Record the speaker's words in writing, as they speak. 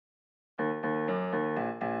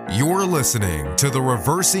You're listening to the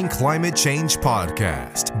Reversing Climate Change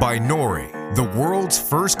podcast by Nori, the world's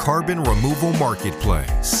first carbon removal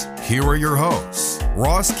marketplace. Here are your hosts,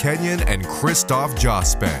 Ross Kenyon and Christophe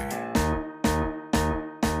Jaspe.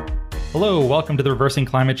 Hello, welcome to the Reversing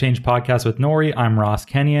Climate Change podcast with Nori. I'm Ross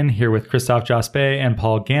Kenyon, here with Christophe Jaspe and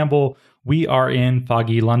Paul Gamble. We are in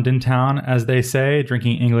foggy London town, as they say,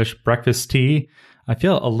 drinking English breakfast tea. I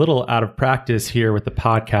feel a little out of practice here with the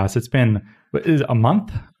podcast. It's been a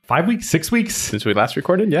month? 5 weeks? 6 weeks? Since we last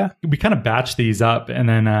recorded, yeah. We kind of batch these up and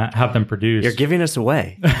then have them produced. You're giving us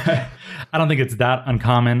away. I don't think it's that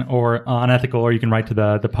uncommon or unethical, or you can write to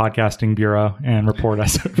the podcasting bureau and report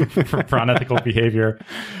us for unethical behavior.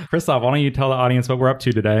 Christophe, why don't you tell the audience what we're up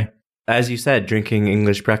to today? As you said, drinking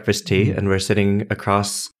English breakfast tea, and we're sitting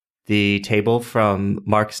across the table from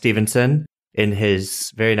Mark Stevenson in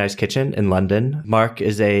his very nice kitchen in London. Mark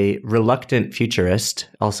is a reluctant futurist,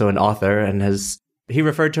 also an author, and he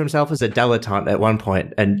referred to himself as a dilettante at one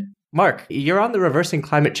point. And Mark, you're on the Reversing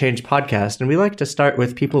Climate Change podcast, and we like to start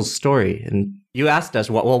with people's story. And you asked us,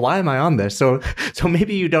 well, why am I on this? So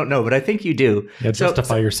maybe you don't know, but I think you do. Yeah,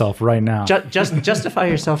 justify yourself right now. Just justify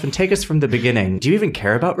yourself and take us from the beginning. Do you even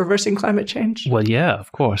care about reversing climate change? Well, yeah,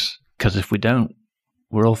 of course. Because if we don't,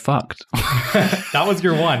 we're all fucked. That was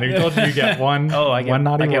your one. You told you get one. Oh, I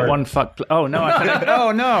get one fuck. Oh no!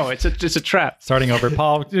 Oh no! It's a trap. Starting over,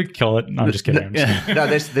 Paul. Kill it. No, I'm just kidding. No,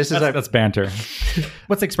 that's banter.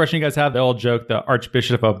 What's the expression you guys have? The old joke, the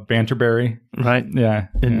Archbishop of Banterbury, right? Yeah.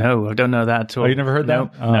 No, I don't know that at all. Oh, you never heard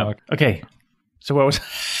that? No. Okay. So what was?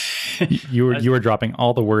 You were dropping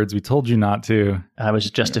all the words we told you not to. I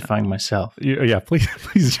was justifying myself. Yeah, please.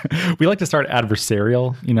 We like to start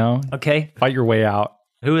adversarial. Okay. Fight your way out.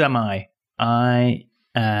 Who am I? I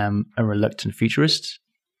am a reluctant futurist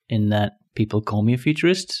in that people call me a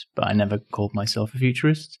futurist, but I never called myself a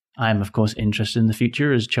futurist. I am, of course, interested in the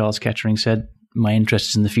future. As Charles Kettering said, my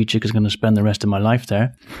interest is in the future because I'm going to spend the rest of my life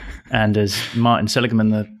there. And as Martin Seligman,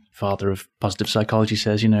 the father of positive psychology,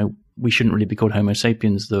 says, we shouldn't really be called Homo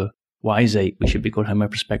sapiens, the wise ape. We should be called Homo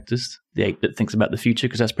prospectus, the ape that thinks about the future,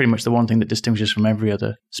 because that's pretty much the one thing that distinguishes us from every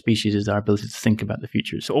other species is our ability to think about the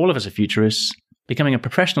future. So all of us are futurists. Becoming a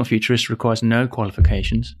professional futurist requires no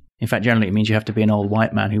qualifications. In fact, generally it means you have to be an old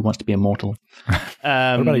white man who wants to be immortal. What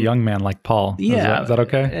about a young man like Paul? Yeah. Is that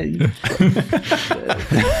okay?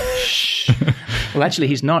 Well, actually,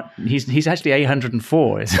 he's not. He's actually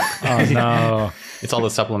 804. Oh, no. It's all the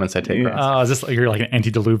supplements I take. Oh, is this you're like an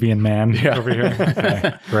antediluvian man over here?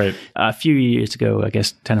 Okay, great. A few years ago, I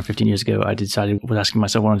guess 10 or 15 years ago, I was asking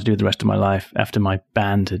myself what I wanted to do the rest of my life after my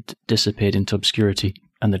band had disappeared into obscurity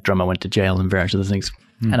and the drummer went to jail and various other things.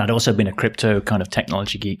 And I'd also been a crypto kind of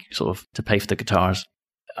technology geek, sort of to pay for the guitars.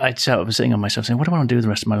 I was sitting on myself saying, what do I want to do the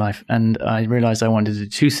rest of my life? And I realized I wanted to do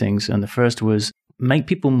two things. And the first was make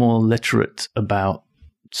people more literate about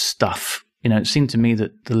stuff. It seemed to me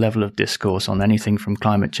that the level of discourse on anything from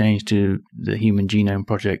climate change to the Human Genome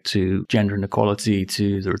Project to gender inequality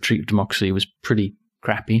to the retreat of democracy was pretty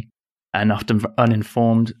crappy and often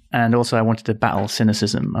uninformed. And also I wanted to battle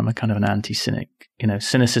cynicism. I'm a kind of an anti-cynic.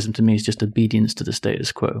 Cynicism to me is just obedience to the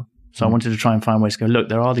status quo. So I wanted to try and find ways to go, look,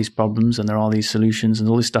 there are these problems and there are these solutions and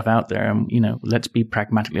all this stuff out there. And, let's be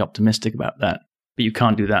pragmatically optimistic about that. But you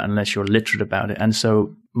can't do that unless you're literate about it. And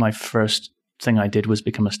so my first thing I did was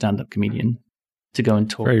become a stand-up comedian to go and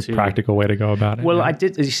talk Very practical way to go about it. Well, yeah. I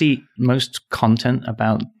did. You see, most content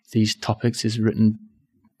about these topics is written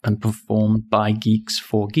and performed by geeks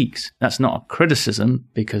for geeks. That's not a criticism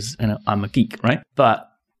because I'm a geek, right? But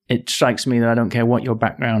it strikes me that I don't care what your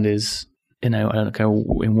background is. I don't care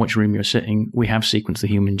in which room you're sitting. We have sequenced the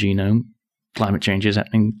human genome. Climate change is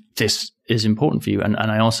happening. This is important for you. And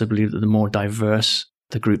I also believe that the more diverse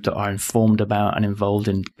the group that are informed about and involved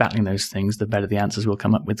in battling those things, the better the answers we'll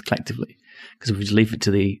come up with collectively. Because if we just leave it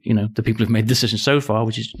to the people who've made decisions so far,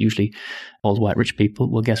 which is usually old white rich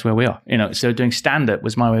people, well, guess where we are? So doing stand-up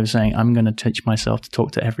was my way of saying, I'm going to teach myself to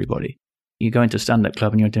talk to everybody. You go into a stand-up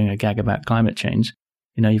club and you're doing a gag about climate change.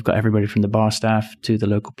 You've got everybody from the bar staff to the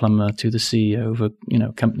local plumber to the CEO of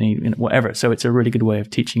a company, whatever. So it's a really good way of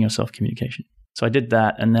teaching yourself communication. So I did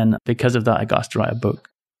that. And then because of that, I got asked to write a book.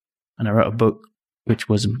 And I wrote a book which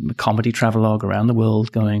was a comedy travelogue around the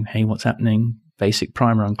world going, hey, what's happening? Basic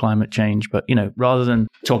primer on climate change. But, rather than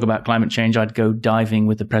talk about climate change, I'd go diving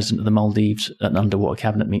with the president of the Maldives at an underwater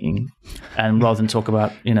cabinet meeting. And rather than talk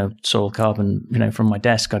about, soil carbon, from my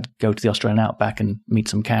desk, I'd go to the Australian outback and meet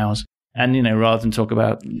some cows. And, rather than talk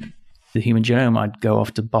about the human genome, I'd go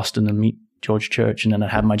off to Boston and meet George Church, and then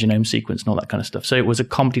I'd have my genome sequence and all that kind of stuff. So it was a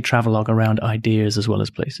comedy travelogue around ideas as well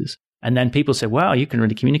as places. And then people said, wow, you can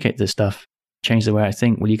really communicate this stuff. change the way I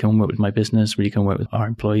think? Will you come and work with my business? Will you come and work with our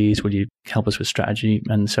employees? Will you help us with strategy?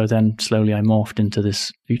 And so then slowly I morphed into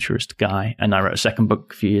this futurist guy. And I wrote a second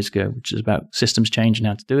book a few years ago, which is about systems change and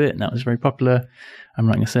how to do it. And that was very popular. I'm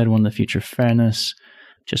writing a third one, The Future of Fairness.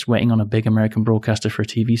 Just waiting on a big American broadcaster for a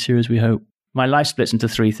TV series, we hope. My life splits into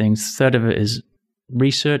three things. Third of it is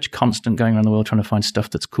research, constant going around the world trying to find stuff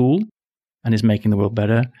that's cool and is making the world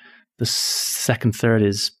better. The second third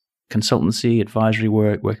is consultancy, advisory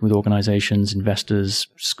work, working with organizations, investors,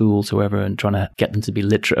 schools, whoever, and trying to get them to be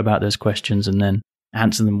literate about those questions and then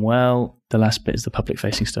answer them well. The last bit is the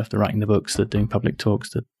public-facing stuff, the writing the books, the doing public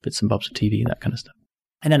talks, the bits and bobs of TV, that kind of stuff.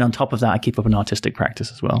 And then on top of that, I keep up an artistic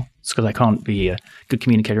practice as well. It's because I can't be a good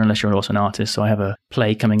communicator unless you're also an artist. So I have a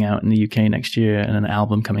play coming out in the UK next year and an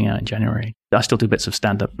album coming out in January. I still do bits of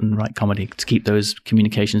stand-up and write comedy to keep those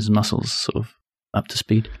communications muscles sort of up to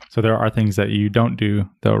speed. So there are things that you don't do,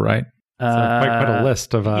 though, right? So quite a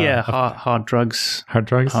list of hard drugs,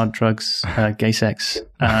 gay sex.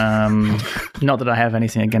 Not that I have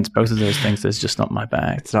anything against both of those things. It's just not my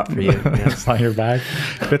bag. It's not for you. Yeah. It's not your bag.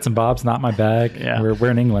 Bits and bobs, not my bag. Yeah.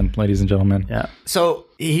 We're in England, ladies and gentlemen. Yeah. So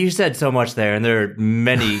you said so much there, and there are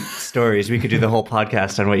many stories. We could do the whole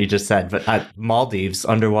podcast on what you just said. But at Maldives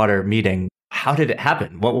underwater meeting, how did it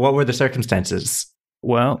happen? What were the circumstances?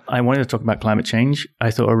 Well, I wanted to talk about climate change. I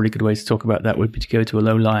thought a really good way to talk about that would be to go to a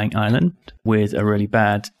low-lying island with a really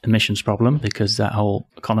bad emissions problem, because that whole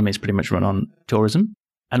economy is pretty much run on tourism.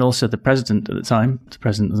 And also the president at the time, the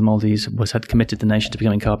president of the Maldives, had committed the nation to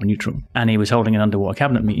becoming carbon neutral. And he was holding an underwater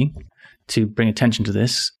cabinet meeting to bring attention to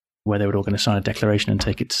this, where they were all going to sign a declaration and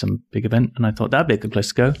take it to some big event. And I thought that'd be a good place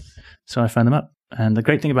to go. So I phoned them up. And the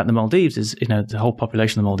great thing about the Maldives is, the whole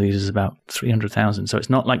population of the Maldives is about 300,000. So it's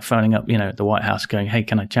not like phoning up, the White House going, hey,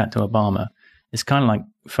 can I chat to Obama? It's kind of like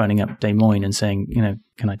phoning up Des Moines and saying,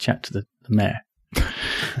 can I chat to the mayor?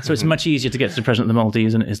 So it's much easier to get to the president of the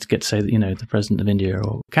Maldives than it is to get to say that, the president of India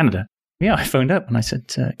or Canada. Yeah, I phoned up and I said,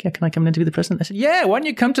 can I come and interview the president? They said, yeah, why don't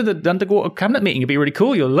you come to the underwater cabinet meeting? It'd be really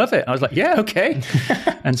cool. You'll love it. I was like, yeah, okay.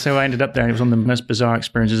 And so I ended up there. It was one of the most bizarre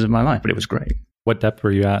experiences of my life, but it was great. What depth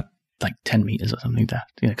were you at? Like 10 meters or something like that.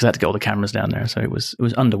 Because I had to get all the cameras down there. So it was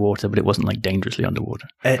underwater, but it wasn't like dangerously underwater.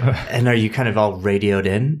 And are you kind of all radioed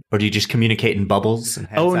in? Or do you just communicate in bubbles? And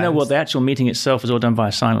no, well, the actual meeting itself was all done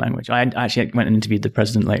via sign language. I actually went and interviewed the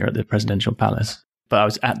president later at the presidential palace. But I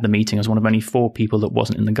was at the meeting. I was one of only 4 people that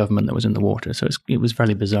wasn't in the government that was in the water. So it was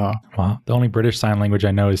fairly bizarre. Wow. The only British sign language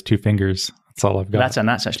I know is 2 fingers. That's all I've got.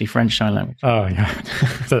 That's actually French sign language. Oh, yeah.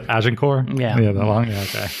 Is it Agincourt? Yeah. Yeah, the long, yeah,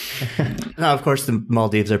 okay. Now, of course, the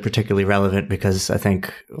Maldives are particularly relevant because I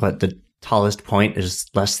think the tallest point is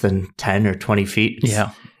less than 10 or 20 feet.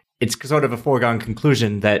 Yeah. It's sort of a foregone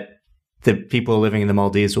conclusion that the people living in the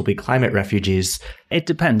Maldives will be climate refugees. It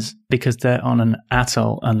depends, because they're on an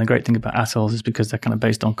atoll. And the great thing about atolls is because they're kind of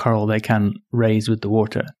based on coral, they can raise with the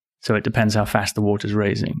water. So it depends how fast the water's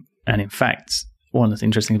raising. And in fact, one of the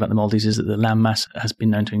interesting about the Maldives is that the land mass has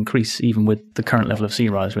been known to increase even with the current level of sea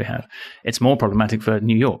rise we have. It's more problematic for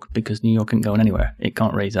New York because New York isn't going anywhere. It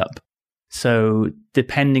can't raise up. So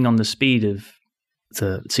depending on the speed of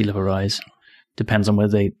the sea level rise, depends on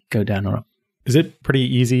whether they go down or up. Is it pretty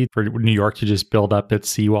easy for New York to just build up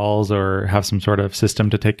its seawalls or have some sort of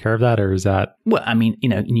system to take care of that? Or is that... Well, I mean,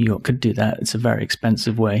 New York could do that. It's a very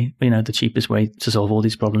expensive way. The cheapest way to solve all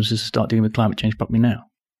these problems is to start dealing with climate change properly now.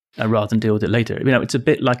 Rather than deal with it later. It's a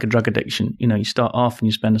bit like a drug addiction. You start off and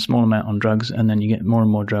you spend a small amount on drugs and then you get more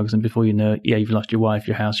and more drugs. And before you know it, you've lost your wife,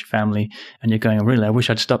 your house, your family, and you're going, really, I wish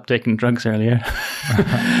I'd stopped taking drugs earlier.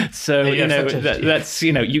 So, that's,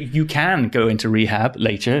 you can go into rehab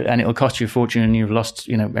later and it'll cost you a fortune and you've lost,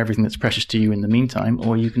 everything that's precious to you in the meantime,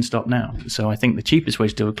 or you can stop now. So I think the cheapest way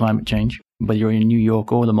to deal with climate change, whether you're in New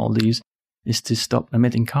York or the Maldives, is to stop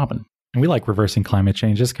emitting carbon. And we like reversing climate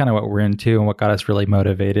change. That's kind of what we're into and what got us really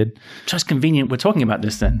motivated. Just convenient we're talking about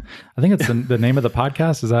this then. I think it's the name of the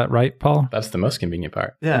podcast. Is that right, Paul? That's the most convenient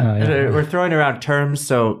part. Yeah. We're throwing around terms.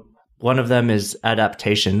 So one of them is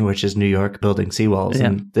adaptation, which is New York building seawalls. Yeah.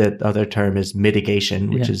 And the other term is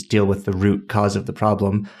mitigation, which is deal with the root cause of the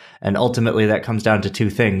problem. And ultimately that comes down to 2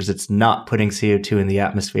 things. It's not putting CO2 in the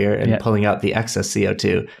atmosphere and pulling out the excess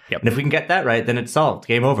CO2. Yep. And if we can get that right, then it's solved.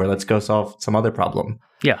 Game over. Let's go solve some other problem.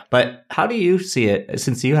 Yeah. But how do you see it,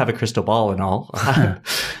 since you have a crystal ball and all?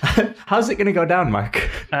 How's it going to go down, Mark?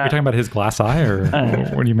 You're talking about his glass eye, or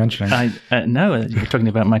what are you mentioning? No, you're talking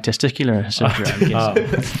about my testicular surgery, I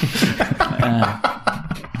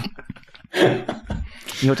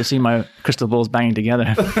guess. You ought to see my crystal balls banging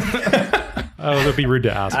together. Oh, it would be rude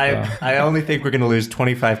to ask. I only think we're going to lose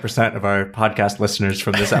 25% of our podcast listeners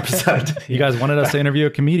from this episode. You guys wanted us to interview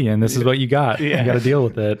a comedian. This is what you got. You got to deal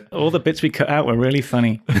with it. All the bits we cut out were really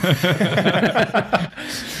funny. It's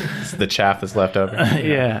the chaff that's left over.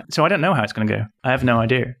 Yeah. So I don't know how it's going to go. I have no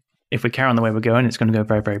idea. If we carry on the way we're going, it's going to go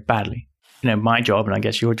very, very badly. My job, and I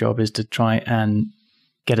guess your job, is to try and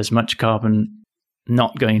get as much carbon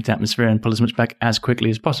not going into the atmosphere and pull as much back as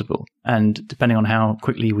quickly as possible. And depending on how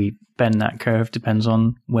quickly we bend that curve depends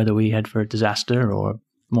on whether we head for a disaster or a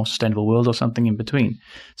more sustainable world or something in between.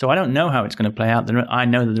 So I don't know how it's going to play out. I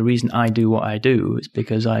know that the reason I do what I do is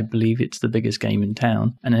because I believe it's the biggest game in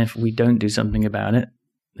town. And if we don't do something about it,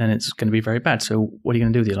 then it's going to be very bad. So what are you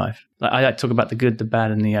going to do with your life? I like to talk about the good, the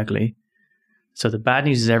bad, and the ugly. So the bad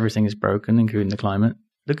news is everything is broken, including the climate.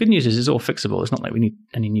 The good news is it's all fixable. It's not like we need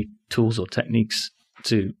any new tools or techniques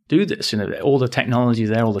to do this. All the technology is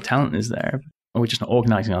there, all the talent is there. We're just not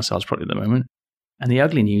organizing ourselves properly at the moment. And the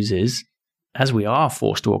ugly news is, as we are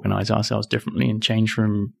forced to organize ourselves differently and change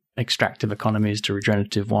from extractive economies to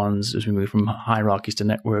regenerative ones, as we move from hierarchies to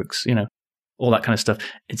networks, all that kind of stuff,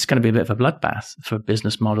 it's going to be a bit of a bloodbath for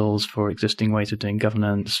business models, for existing ways of doing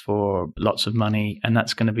governance, for lots of money, and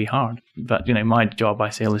that's going to be hard. But, my job,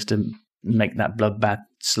 I feel, is to make that bloodbath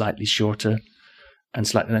slightly shorter and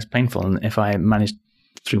slightly less painful. And if I manage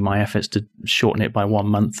through my efforts to shorten it by 1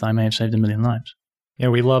 month, I may have saved 1 million lives. Yeah,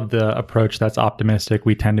 we love the approach that's optimistic.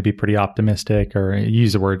 We tend to be pretty optimistic, or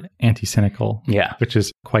use the word anti-cynical, which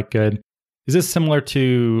is quite good. Is this similar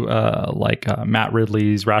to Matt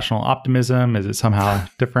Ridley's rational optimism? Is it somehow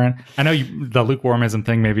different? I know the lukewarmism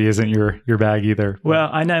thing maybe isn't your bag either. Well,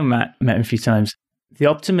 I know Matt met him a few times. The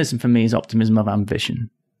optimism for me is optimism of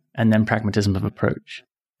ambition and then pragmatism of approach.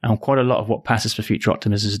 And quite a lot of what passes for future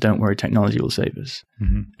optimism is don't worry, technology will save us.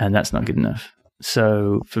 Mm-hmm. And that's not good enough.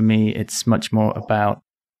 So for me, it's much more about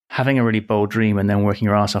having a really bold dream and then working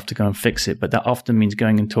your ass off to go and fix it. But that often means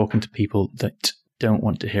going and talking to people that don't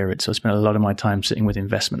want to hear it. So I spend a lot of my time sitting with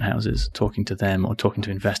investment houses, talking to them or talking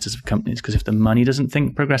to investors of companies. Because if the money doesn't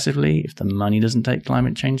think progressively, if the money doesn't take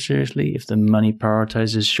climate change seriously, if the money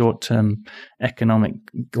prioritizes short-term economic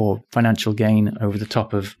or financial gain over the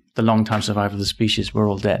top of the long-term survival of the species, we're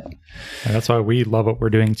all dead. And that's why we love what we're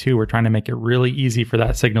doing too. We're trying to make it really easy for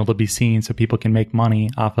that signal to be seen so people can make money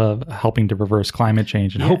off of helping to reverse climate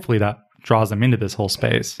change. And hopefully that draws them into this whole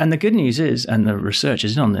space. And the good news is, and the research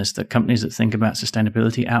is on this, that companies that think about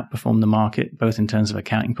sustainability outperform the market, both in terms of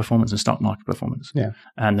accounting performance and stock market performance. Yeah.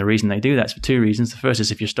 And the reason they do that is for two reasons. The first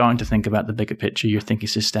is if you're starting to think about the bigger picture, you're thinking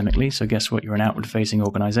systemically. So guess what? You're an outward-facing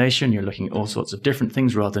organization. You're looking at all sorts of different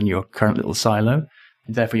things rather than your current little silo.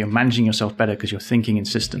 Therefore, you're managing yourself better because you're thinking in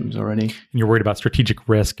systems already. And you're worried about strategic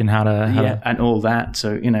risk and how to... and all that.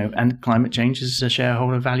 So, and climate change is a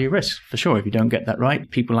shareholder value risk, for sure. If you don't get that right,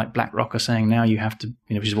 people like BlackRock are saying now you have to,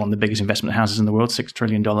 which is one of the biggest investment houses in the world, $6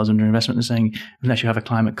 trillion under investment, and saying, unless you have a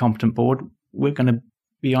climate competent board, we're going to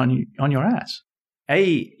be on your ass.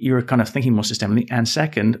 A, you're kind of thinking more systemically. And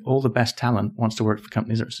second, all the best talent wants to work for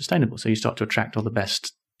companies that are sustainable. So you start to attract all the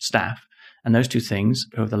best staff. And those two things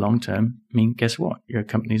over the long term mean, guess what? Your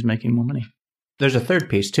company's making more money. There's a third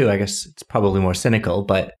piece too. I guess it's probably more cynical,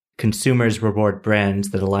 but consumers reward brands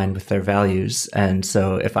that align with their values. And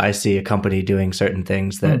so if I see a company doing certain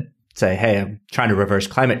things that say, hey, I'm trying to reverse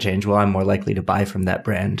climate change, well, I'm more likely to buy from that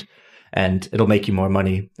brand and it'll make you more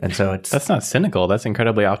money. And so That's not cynical. That's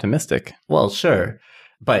incredibly optimistic. Well, sure.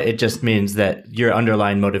 But it just means that your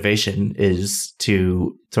underlying motivation is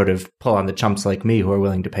to sort of pull on the chumps like me who are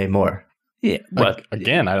willing to pay more. Yeah, but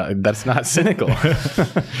again, that's not cynical.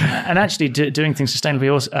 And actually, doing things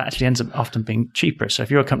sustainably also actually ends up often being cheaper. So if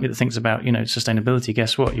you're a company that thinks about sustainability,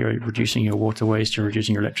 guess what? You're reducing your water waste, you're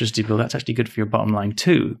reducing your electricity bill. That's actually good for your bottom line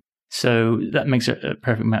too. So that makes a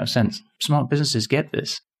perfect amount of sense. Smart businesses get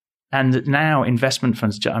this, and now investment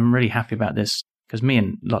funds. I'm really happy about this because me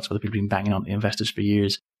and lots of other people have been banging on the investors for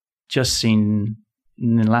years. Just seen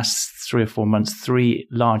in the last 3 or 4 months, 3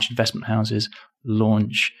 large investment houses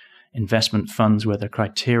launch investment funds where the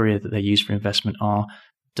criteria that they use for investment are,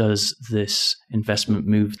 does this investment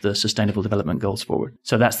move the sustainable development goals forward?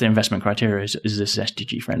 So that's the investment criteria. Is this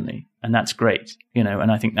SDG friendly? And that's great, and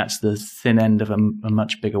I think that's the thin end of a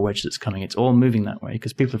much bigger wedge that's coming. It's all moving that way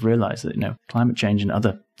because people have realized that, climate change and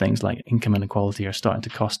other things like income inequality are starting to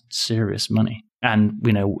cost serious money. And,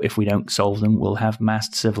 if we don't solve them, we'll have mass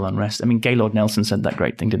civil unrest. I mean, Gaylord Nelson said that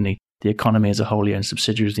great thing, didn't he? The economy is a wholly owned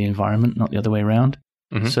subsidiary of the environment, not the other way around.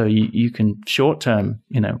 Mm-hmm. So you can short term,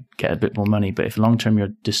 get a bit more money, but if long term you're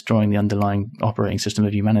destroying the underlying operating system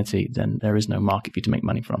of humanity, then there is no market for you to make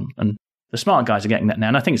money from. And the smart guys are getting that now.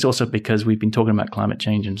 And I think it's also because we've been talking about climate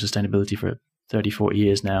change and sustainability for 30, 40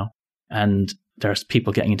 years now. And there's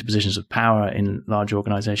people getting into positions of power in large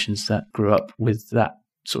organizations that grew up with that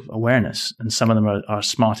sort of awareness. And some of them are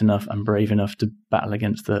smart enough and brave enough to battle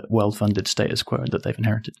against the well-funded status quo that they've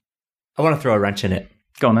inherited. I want to throw a wrench in it.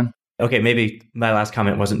 Go on then. Okay, maybe my last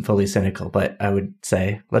comment wasn't fully cynical, but I would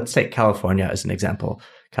say, let's take California as an example.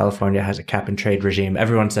 California has a cap and trade regime.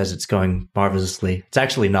 Everyone says it's going marvelously. It's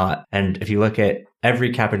actually not. And if you look at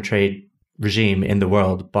every cap and trade regime in the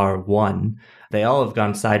world, bar one, they all have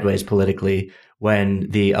gone sideways politically when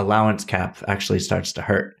the allowance cap actually starts to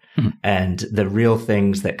hurt. And the real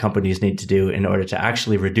things that companies need to do in order to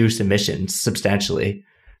actually reduce emissions substantially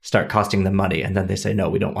start costing them money. And then they say, no,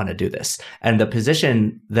 we don't want to do this. And the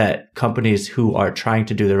position that companies who are trying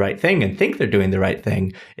to do the right thing and think they're doing the right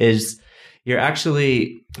thing is you're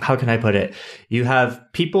actually, how can I put it? You have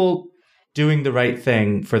people doing the right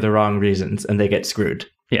thing for the wrong reasons and they get screwed.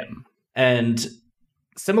 Yeah. And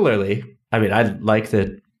similarly, I mean, I like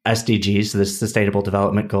the SDGs, the Sustainable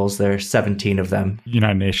Development Goals. There are 17 of them.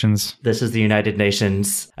 United Nations. This is the United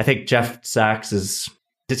Nations. I think Jeff Sachs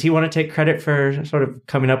does he want to take credit for sort of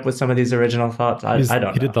coming up with some of these original thoughts? I don't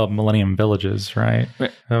know. He did the Millennium Villages, right?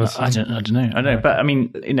 I don't know. But I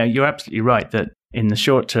mean, you're absolutely right that in the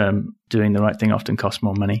short term, doing the right thing often costs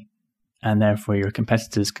more money. And therefore your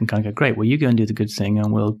competitors can kind of go, great, well, you go and do the good thing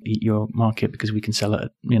and we'll eat your market because we can sell it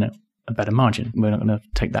at, a better margin. We're not going to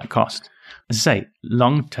take that cost. As I say,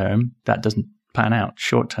 long term, that doesn't pan out.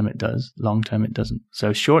 Short term, it does. Long term, it doesn't.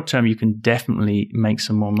 So short term, you can definitely make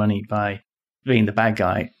some more money by being the bad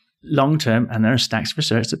guy. Long term, and there are stacks of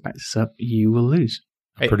research that back this up, you will lose.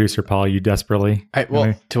 Producer Paul, you desperately.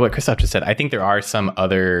 To what Christoph just said, I think there are some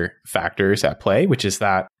other factors at play, which is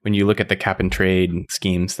that when you look at the cap and trade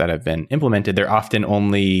schemes that have been implemented, they're often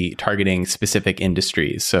only targeting specific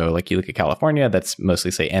industries. So like you look at California, that's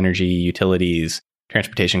mostly, say, energy, utilities,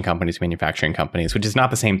 transportation companies, manufacturing companies, which is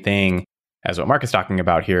not the same thing as what Mark is talking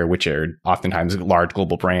about here, which are oftentimes large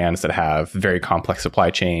global brands that have very complex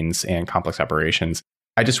supply chains and complex operations.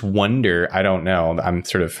 I just wonder, I don't know, I'm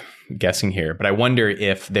sort of guessing here, but I wonder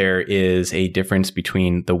if there is a difference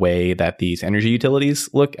between the way that these energy utilities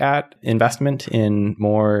look at investment in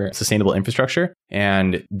more sustainable infrastructure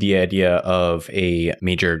and the idea of a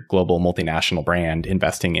major global multinational brand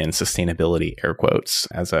investing in sustainability, air quotes,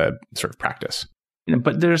 as a sort of practice.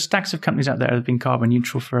 But there are stacks of companies out there that have been carbon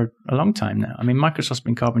neutral for a long time now. I mean, Microsoft's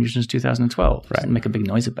been carbon neutral since 2012. Right. Doesn't make a big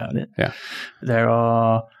noise about it. Yeah. There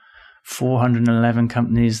are 411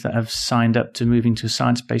 companies that have signed up to moving to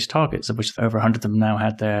science-based targets, of which over 100 of them now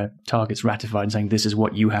had their targets ratified, saying this is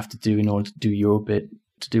what you have to do in order to do your bit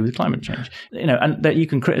to do with climate change. And that you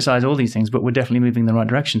can criticize all these things, but we're definitely moving in the right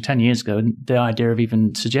direction. 10 years ago, the idea of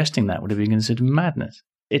even suggesting that would have been considered madness.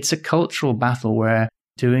 It's a cultural battle where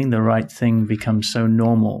doing the right thing becomes so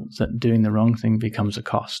normal that doing the wrong thing becomes a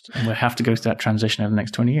cost. And we'll have to go through that transition over the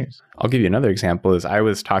next 20 years. I'll give you another example. Is I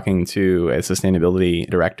was talking to a sustainability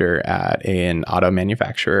director at an auto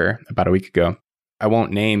manufacturer about a week ago. I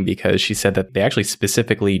won't name because she said that they actually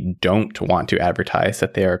specifically don't want to advertise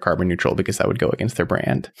that they are carbon neutral because that would go against their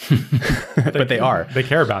brand. But they are. They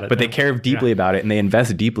care about it. But they care deeply about it and they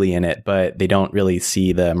invest deeply in it, but they don't really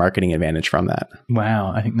see the marketing advantage from that.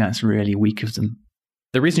 Wow, I think that's really weak of them.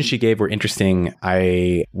 The reasons she gave were interesting.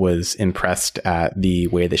 I was impressed at the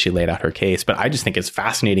way that she laid out her case, but I just think it's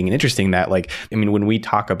fascinating and interesting that, when we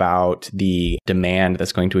talk about the demand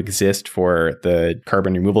that's going to exist for the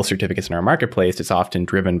carbon removal certificates in our marketplace, it's often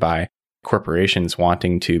driven by corporations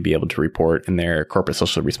wanting to be able to report in their corporate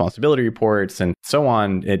social responsibility reports and so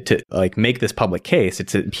on to make this public case.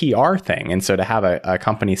 It's a PR thing. And so to have a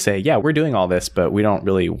company say, yeah, we're doing all this, but we don't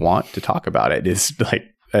really want to talk about it is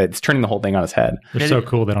it's turning the whole thing on its head. They're so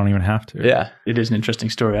cool they don't even have to. Yeah. It is an interesting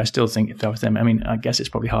story. I still think if that was them, I guess it's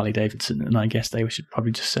probably Harley Davidson, and I guess they should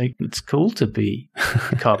probably just say it's cool to be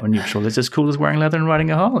carbon neutral. It's as cool as wearing leather and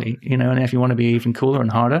riding a Harley, and if you want to be even cooler and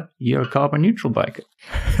harder, you're a carbon neutral biker.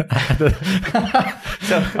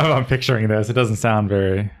 So I'm picturing this. It doesn't sound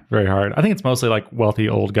very, very hard. I think it's mostly like wealthy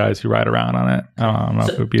old guys who ride around on it. I don't know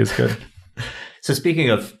if it would be as good. So speaking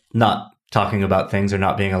of not talking about things or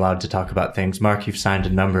not being allowed to talk about things, Mark, you've signed a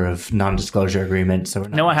number of non-disclosure agreements.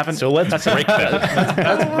 No, I haven't. So let's break them.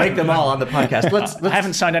 Let's break them all on the podcast. I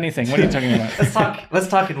haven't signed anything. What are you talking about? Let's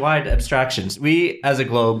talk in wide abstractions. We, as a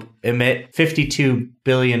globe, emit 52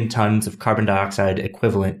 billion tons of carbon dioxide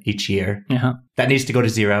equivalent each year. Uh-huh. That needs to go to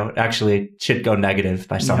zero. Actually, it should go negative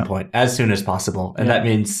by some point, as soon as possible. And that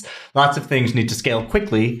means lots of things need to scale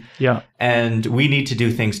quickly. Yeah. And we need to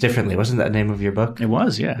do things differently. Wasn't that the name of your book? It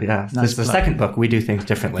was, yeah. Yeah. This is the second book. We do things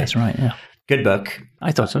differently. That's right, yeah. Good book.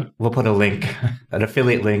 I thought so. We'll put an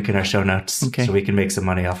affiliate link in our show notes so we can make some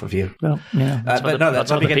money off of you. Well, yeah.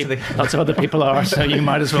 Lots of other people are, so you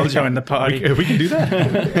might as well join the party. We can do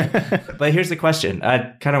that. But here's the question.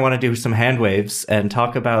 I kind of want to do some hand waves and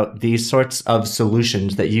talk about these sorts of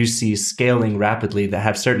solutions that you see scaling rapidly that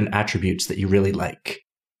have certain attributes that you really like.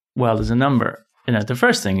 Well, there's a number. The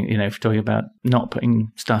first thing, if you're talking about not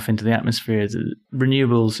putting stuff into the atmosphere, the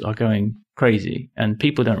renewables are going crazy, and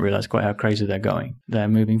people don't realize quite how crazy they're going. They're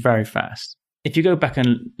moving very fast. If you go back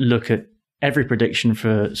and look at every prediction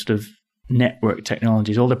for sort of network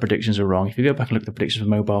technologies, all the predictions are wrong. If you go back and look at the predictions for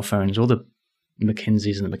mobile phones, all the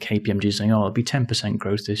McKinseys and the KPMGs saying, it'll be 10%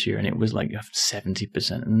 growth this year, and it was like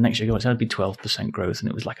 70%. And the next year, it'll be 12% growth, and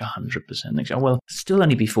it was like 100%. Next year, well, still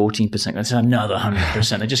only be 14%. That's another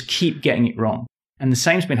 100%. They just keep getting it wrong. And the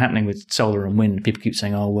same's been happening with solar and wind. People keep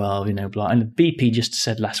saying, blah. And BP just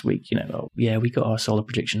said last week, we got our solar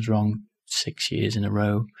predictions wrong 6 years in a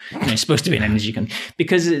row. It's supposed to be an energy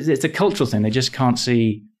because it's a cultural thing. They just can't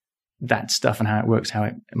see that stuff and how it works, how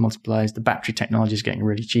it multiplies. The battery technology is getting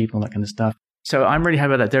really cheap and all that kind of stuff. So I'm really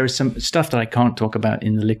happy about that. There is some stuff that I can't talk about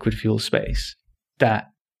in the liquid fuel space that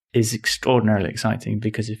is extraordinarily exciting,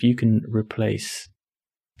 because if you can replace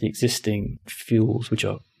the existing fuels, which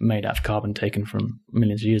are made out of carbon taken from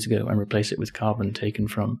millions of years ago, and replace it with carbon taken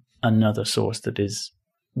from another source that is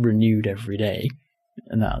renewed every day,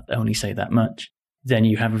 and I'll only say that much, then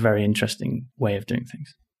you have a very interesting way of doing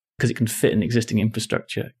things. Because it can fit in existing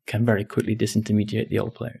infrastructure, can very quickly disintermediate the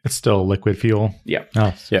old players. It's still liquid fuel. Yeah.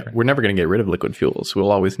 Oh, yeah. We're never going to get rid of liquid fuels.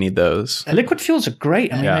 We'll always need those. Liquid fuels are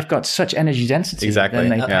great. I mean, they've got such energy density. Exactly.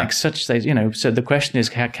 And they pack such, so the question is,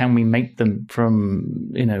 how can we make them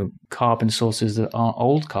from, carbon sources that aren't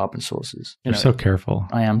old carbon sources? You're so careful.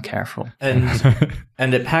 I am careful.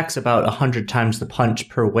 And it packs about 100 times the punch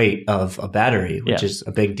per weight of a battery, which is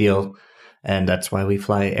a big deal. And that's why we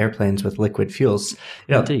fly airplanes with liquid fuels.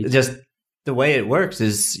 Just the way it works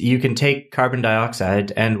is you can take carbon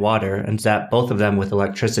dioxide and water and zap both of them with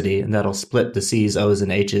electricity, and that'll split the C's, O's,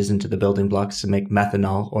 and H's into the building blocks to make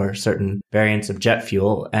methanol or certain variants of jet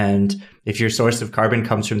fuel. And if your source of carbon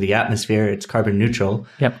comes from the atmosphere, it's carbon neutral.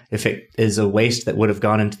 Yep. If it is a waste that would have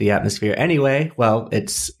gone into the atmosphere anyway, well,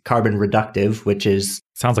 it's carbon reductive, which is...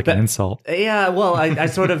 Sounds like an insult. Yeah, well, I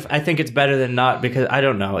think it's better than not, because I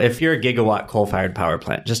don't know. If you're a gigawatt coal-fired power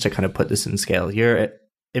plant, just to kind of put this in scale, you're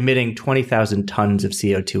emitting 20,000 tons of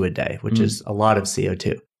CO2 a day, which is a lot of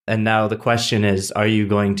CO2. And now the question is, are you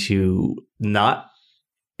going to not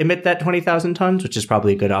emit that 20,000 tons, which is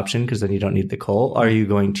probably a good option because then you don't need the coal? Are you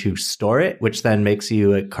going to store it, which then makes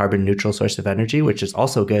you a carbon neutral source of energy, which is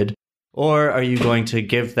also good? Or are you going to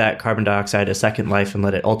give that carbon dioxide a second life and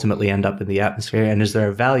let it ultimately end up in the atmosphere? And is there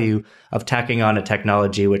a value of tacking on a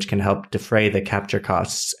technology which can help defray the capture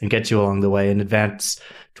costs and get you along the way and advance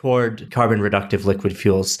toward carbon reductive liquid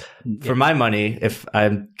fuels? For my money, if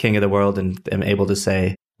I'm king of the world and am able to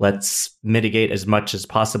say, let's mitigate as much as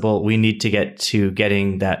possible, we need to get to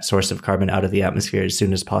getting that source of carbon out of the atmosphere as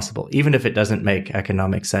soon as possible, even if it doesn't make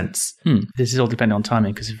economic sense. This is all dependent on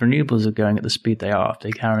timing, because if renewables are going at the speed they are, if they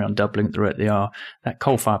carry on doubling at the rate they are, that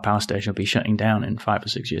coal-fired power station will be shutting down in 5 or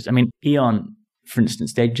 6 years. I mean, E.ON, for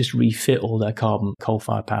instance, they just refit all their carbon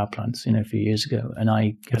coal-fired power plants, a few years ago.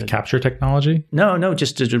 And with capture technology? No,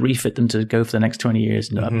 just to refit them to go for the next 20 years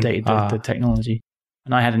and update the technology.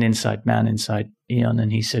 And I had an inside man inside E.ON,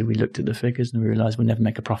 and he said, we looked at the figures and we realized we'll never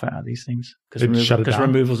make a profit out of these things because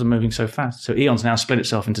removals are moving so fast. So E.ON's now split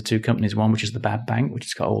itself into two companies, one which is the bad bank, which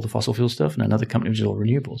has got all the fossil fuel stuff, and another company which is all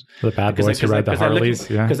renewables. The bad boys who ride the Harleys.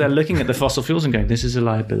 Because they're looking at the fossil fuels and going, this is a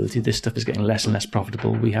liability, this stuff is getting less and less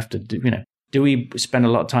profitable. We have to do we spend a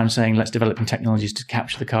lot of time saying, let's develop technologies to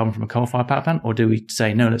capture the carbon from a coal-fired power plant? Or do we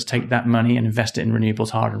say, no, let's take that money and invest it in renewables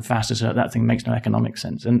harder and faster so that thing makes no economic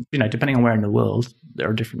sense? And, depending on where in the world, there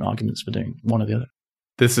are different arguments for doing one or the other.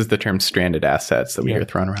 This is the term stranded assets that we hear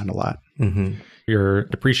thrown around a lot. Mm-hmm. You're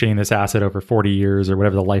depreciating this asset over 40 years or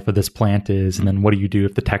whatever the life of this plant is. And then what do you do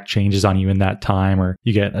if the tech changes on you in that time, or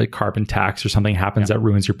you get a carbon tax or something happens that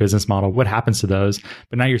ruins your business model? What happens to those?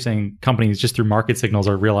 But now you're saying companies just through market signals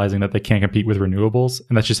are realizing that they can't compete with renewables,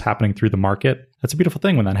 and that's just happening through the market. That's a beautiful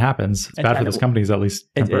thing when that happens. It's bad for those companies, at least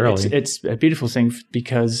temporarily. It's a beautiful thing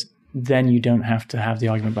because then you don't have to have the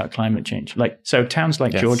argument about climate change. So towns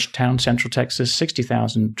like Georgetown, Central Texas,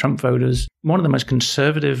 60,000 Trump voters, one of the most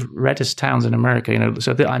conservative, reddest towns in America.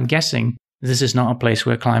 So I'm guessing this is not a place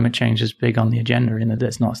where climate change is big on the agenda, and that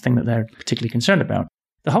it's not a thing that they're particularly concerned about.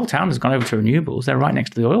 The whole town has gone over to renewables. They're right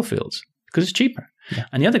next to the oil fields because it's cheaper. Yeah.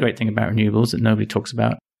 And the other great thing about renewables that nobody talks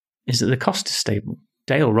about is that the cost is stable.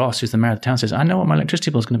 Dale Ross, who's the mayor of the town, says, I know what my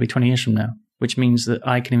electricity bill is going to be 20 years from now. which means that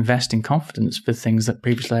I can invest in confidence for things that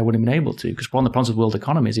previously I wouldn't have been able to. Because one of the problems with the world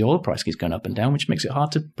economy is the oil price keeps going up and down, which makes it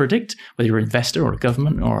hard to predict whether you're an investor or a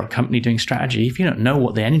government or a company doing strategy. If you don't know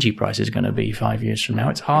what the energy price is going to be 5 years from now,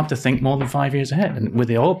 it's hard to think more than 5 years ahead. And with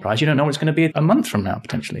the oil price, you don't know what it's going to be a month from now,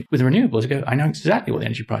 potentially. With renewables, you go, I know exactly what the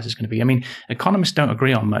energy price is going to be. I mean, economists don't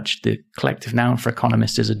agree on much. The collective noun for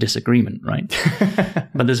economists is a disagreement, right?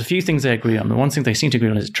 But there's a few things they agree on. The one thing they seem to agree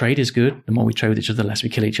on is trade is good. The more we trade with each other, the less we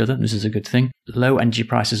kill each other. This is a good thing. Low energy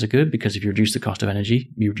prices are good because if you reduce the cost of energy,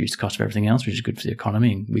 you reduce the cost of everything else, which is good for the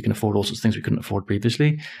economy. And we can afford all sorts of things we couldn't afford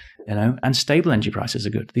previously, and stable energy prices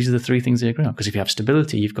are good. These are the three things they agree on, because if you have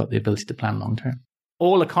stability, you've got the ability to plan long term.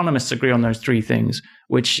 All economists agree on those three things,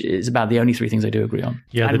 which is about the only three things they do agree on.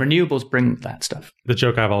 Yeah, and renewables bring that stuff. The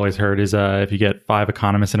joke I've always heard is if you get 5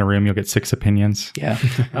 economists in a room, you'll get 6 opinions. Yeah.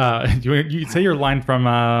 You say your line from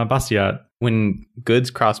Bastiat. When goods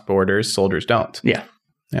cross borders, soldiers don't. Yeah.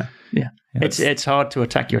 It's hard to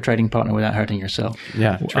attack your trading partner without hurting yourself.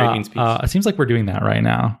 Yeah, trade means peace. It seems like we're doing that right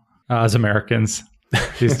now as Americans.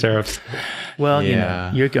 These tariffs. Well,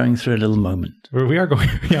 you're going through a little moment. We are going.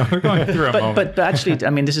 Yeah, we're going through a moment. But actually, I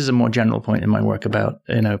mean, this is a more general point in my work about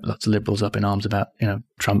lots of liberals up in arms about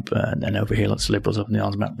Trump, and over here lots of liberals up in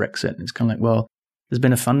arms about Brexit. And it's kind of like, well, there's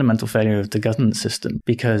been a fundamental failure of the governance system,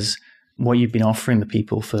 because what you've been offering the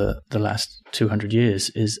people for the last 200 years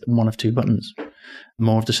is one of two buttons: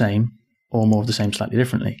 more of the same, or more of the same slightly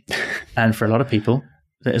differently. And for a lot of people,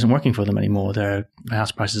 that isn't working for them anymore. Their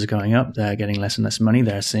house prices are going up. They're getting less and less money.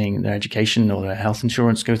 They're seeing their education or their health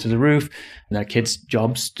insurance go through the roof. Their kids'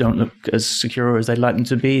 jobs don't look as secure as they'd like them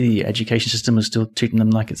to be. The education system is still treating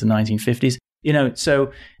them like it's the 1950s.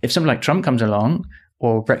 So if somebody like Trump comes along,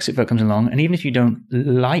 or Brexit vote comes along, and even if you don't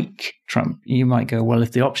like Trump, you might go, well,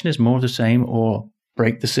 if the option is more of the same or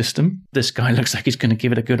break the system, this guy looks like he's going to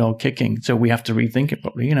give it a good old kicking. So we have to rethink it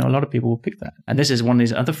properly. A lot of people will pick that. And this is one of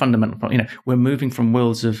these other fundamental problems. We're moving from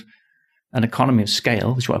worlds of an economy of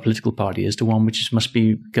scale, which is what a political party is, to one which must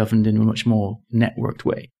be governed in a much more networked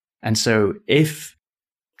way. And so if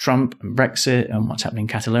Trump and Brexit and what's happening in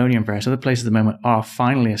Catalonia and various other places at the moment are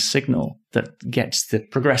finally a signal that gets the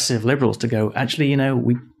progressive liberals to go, actually,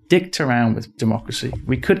 we dicked around with democracy.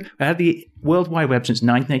 We had the World Wide Web since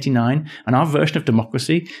 1989, and our version of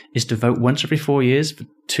democracy is to vote once every 4 years for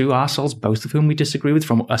two arseholes, both of whom we disagree with,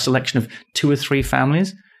 from a selection of 2 or 3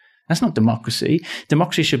 families. That's not democracy.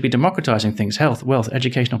 Democracy should be democratizing things: health, wealth,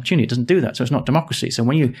 education, opportunity. It doesn't do that, so it's not democracy. So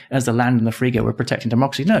when you, as the land and the free go, we're protecting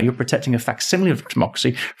democracy, no, you're protecting a facsimile of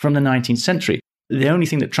democracy from the 19th century. The only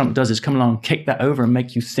thing that Trump does is come along, kick that over, and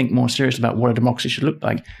make you think more seriously about what a democracy should look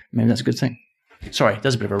like. Maybe that's a good thing. Sorry,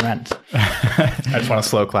 that's a bit of a rant. I just want to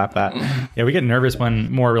slow clap that. Yeah, we get nervous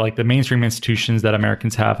when more like the mainstream institutions that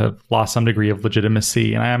Americans have lost some degree of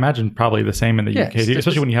legitimacy. And I imagine probably the same in the UK,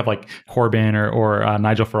 especially when you have like Corbyn or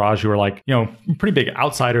Nigel Farage, who are like, pretty big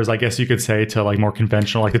outsiders, I guess you could say, to like more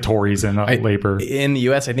conventional, like the Tories and Labour. In the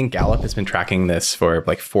US, I think Gallup has been tracking this for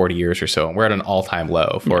like 40 years or so. We're at an all-time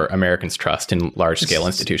low for Americans' trust in large-scale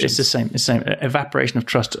institutions. It's the same. Evaporation of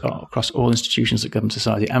trust across all institutions that govern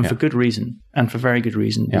society, and for good reason. And for very good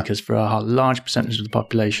reason, because for a large percentage of the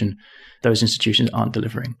population, those institutions aren't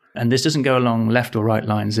delivering. And this doesn't go along left or right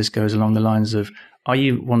lines. This goes along the lines of, are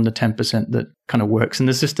you one of the 10% that kind of works in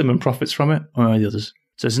the system and profits from it, or are the others?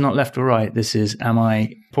 So it's not left or right. This is, am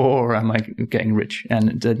I poor or am I getting rich?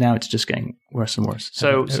 And now it's just getting worse and worse.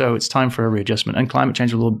 So it's time for a readjustment. And climate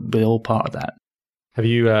change will be all part of that. Have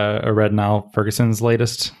you read Niall Ferguson's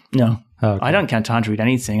latest? No. Oh, okay. I don't count time to read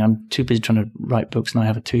anything. I'm too busy trying to write books, and I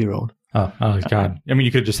have a 2-year-old. Oh God! I mean,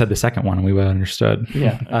 you could have just said the second one, and we would have understood.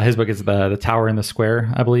 Yeah. His book is the Tower in the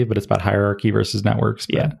Square, I believe, but it's about hierarchy versus networks.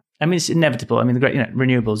 But. Yeah. I mean, it's inevitable. I mean, the great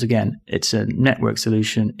renewables, again, it's a network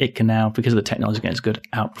solution. It can now, because of the technology again, it's good,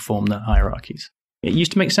 outperform the hierarchies. It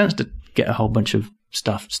used to make sense to get a whole bunch of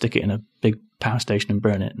stuff, stick it in a big power station and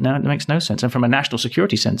burn it. Now it makes no sense. And from a national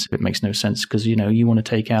security sense, it makes no sense, because, you want to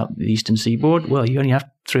take out the eastern seaboard. Well, you only have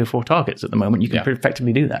 3 or 4 targets at the moment. You can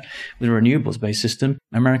effectively do that. With a renewables-based system,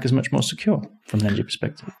 America's much more secure from an energy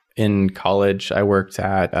perspective. In college, I worked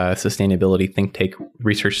at a sustainability think tank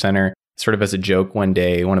research center. Sort of as a joke, one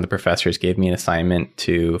day, one of the professors gave me an assignment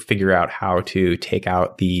to figure out how to take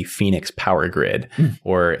out the Phoenix power grid,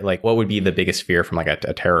 or like what would be the biggest fear from like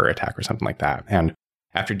a terror attack or something like that. And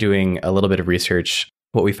after doing a little bit of research,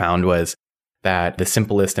 what we found was that the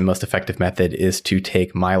simplest and most effective method is to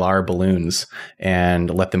take Mylar balloons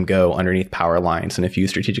and let them go underneath power lines in a few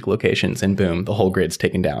strategic locations, and boom, the whole grid's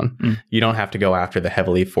taken down. You don't have to go after the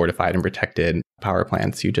heavily fortified and protected power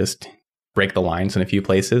plants. You just break the lines in a few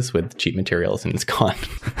places with cheap materials and it's gone.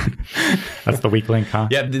 That's the weak link, huh?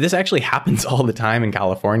 Yeah, this actually happens all the time in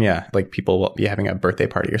California. Like people will be having a birthday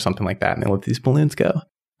party or something like that and they let these balloons go.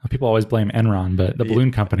 People always blame Enron, but the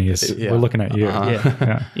balloon company is, we're looking at you.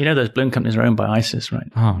 Yeah. You know, those balloon companies are owned by ISIS,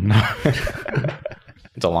 right? Oh, no.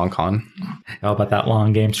 It's a long con. How about that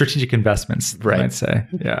long game? Strategic investments, Right. I'd say.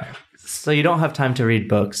 Yeah. So you don't have time to read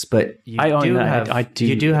books, but you I do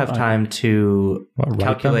have time to Write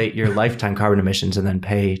calculate your lifetime carbon emissions and then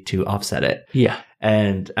pay to offset it. Yeah.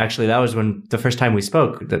 And actually, that was when the first time we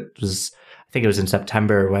spoke. That was, I think it was in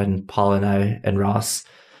September when Paul and I and Ross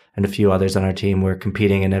and a few others on our team were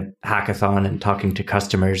competing in a hackathon and talking to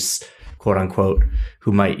customers, quote unquote,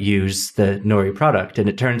 who might use the Nori product. And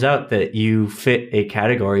it turns out that you fit a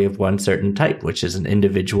category of one certain type, which is an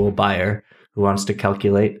individual buyer who wants to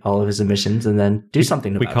calculate all of his emissions and then do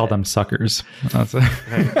something about it. We call them suckers. That's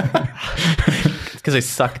It's because they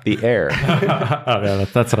suck the air.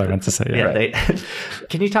 that's what I meant to say. Yeah.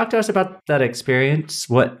 Can you talk to us about that experience?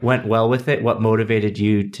 What went well with it? What motivated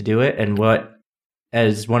you to do it? And what,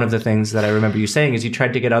 as one of the things that I remember you saying, is you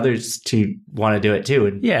tried to get others to want to do it too,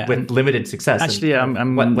 and with limited success. Actually,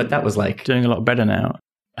 I'm what that was like. Doing a lot better now.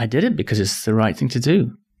 I did it because it's the right thing to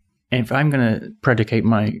do. If I'm going to predicate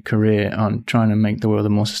my career on trying to make the world a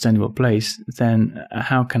more sustainable place, then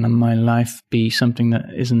how can my life be something that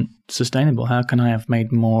isn't sustainable? How can I have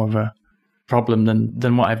made more of a problem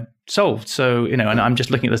than what I've solved? So, and I'm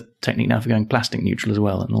just looking at the technique now for going plastic neutral as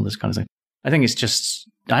well and all this kind of thing. I think it's just,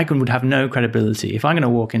 would have no credibility. If I'm going to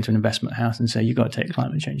walk into an investment house and say, you've got to take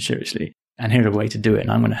climate change seriously, and here's a way to do it,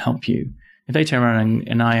 and I'm going to help you. If they turn around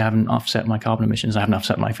and I haven't offset my carbon emissions, I haven't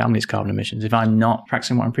offset my family's carbon emissions, if I'm not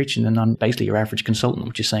practicing what I'm preaching, then I'm basically your average consultant,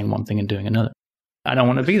 which is saying one thing and doing another. I don't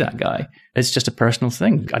want to be that guy. It's just a personal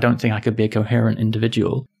thing. I don't think I could be a coherent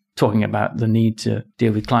individual talking about the need to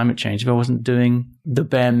deal with climate change if I wasn't doing the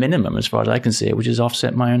bare minimum, as far as I can see it, which is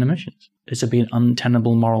offset my own emissions. It's an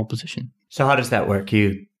untenable moral position. So how does that work?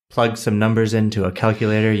 You plug some numbers into a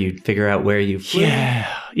calculator, you figure out where you flew?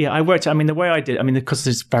 Yeah, I worked. The way I did, because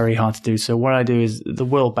it's very hard to do. So what I do is the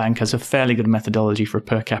World Bank has a fairly good methodology for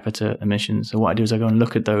per capita emissions. So what I do is I go and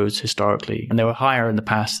look at those historically, and they were higher in the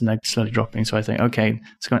past and they're slowly dropping. So I think, okay,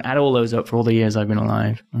 let's go and add all those up for all the years I've been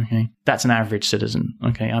alive. Okay, that's an average citizen.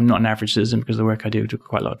 Okay, I'm not an average citizen because the work I do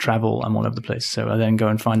quite a lot of travel. I'm all over the place. So I then go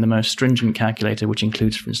and find the most stringent calculator, which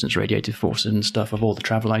includes, for instance, radiative forces and stuff of all the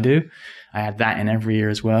travel I do. I add that in every year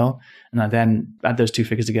as well. And I then add those two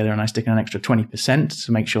figures together and I stick in an extra 20%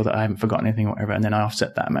 to make sure that I haven't forgotten anything or whatever. And then I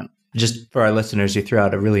offset that amount. Just for our listeners, you threw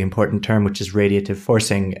out a really important term, which is radiative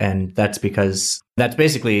forcing. And that's because that's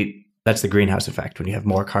the greenhouse effect when you have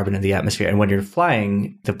more carbon in the atmosphere. And when you're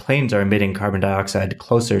flying, the planes are emitting carbon dioxide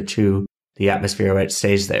closer to the atmosphere where it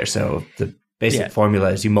stays there. So the basic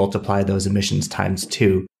formula is you multiply those emissions times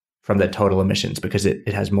 2 from the total emissions because it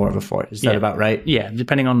has more of a force. Is that about right? Yeah.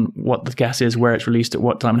 Depending on what the gas is, where it's released at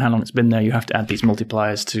what time and how long it's been there, you have to add these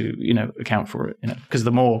multipliers to, account for it. Because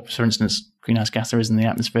the more, for instance, greenhouse gas there is in the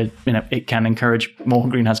atmosphere, it can encourage more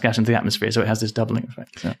greenhouse gas into the atmosphere. So it has this doubling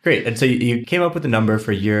effect. So. Great. And so you came up with a number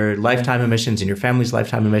for your lifetime emissions and your family's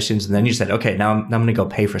lifetime emissions. And then you said, okay, now I'm going to go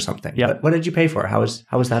pay for something. Yeah. What did you pay for? How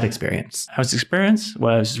was that experience? How was the experience?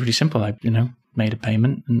 Well, it was really simple. I, made a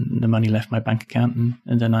payment and the money left my bank account.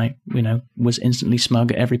 And then I, was instantly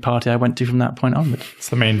smug at every party I went to from that point onward. It's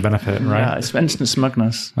the main benefit, right? Yeah, it's instant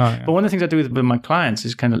smugness. Oh, yeah. But one of the things I do with my clients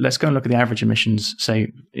is kind of, let's go and look at the average emissions.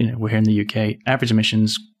 Say, we're here in the UK, average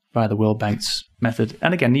emissions by the World Bank's method.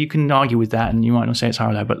 And again, you can argue with that and you might not say it's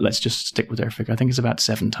higher, but let's just stick with their figure. I think it's about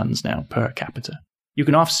 7 tons now per capita. You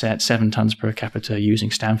can offset 7 tons per capita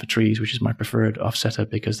using Stanford trees, which is my preferred offsetter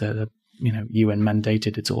because they're the UN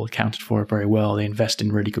mandated. It's all accounted for very well. They invest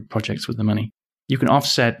in really good projects with the money. You can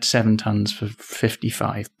offset 7 tons for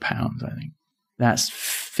 £55, I think. That's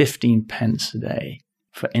 15 pence a day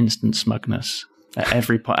for instant smugness at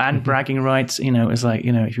every point. And bragging rights, it's like,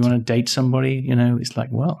 if you want to date somebody, it's like,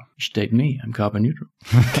 well, you should date me. I'm carbon neutral.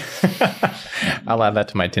 I'll add that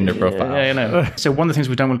to my Tinder profile. Yeah, So one of the things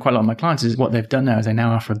we've done with quite a lot of my clients is what they've done now is they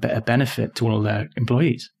now offer a better benefit to all of their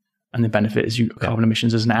employees. And the benefit is carbon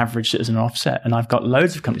emissions as an average citizen offset. And I've got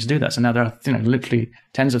loads of companies to do that. So now there are literally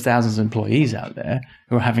tens of thousands of employees out there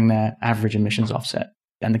who are having their average emissions offset.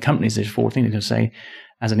 And the companies are forward-thinking to say,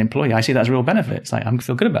 as an employee, I see that as a real benefit. It's like, I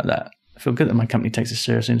feel good about that. I feel good that my company takes this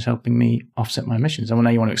seriously and is helping me offset my emissions. And well,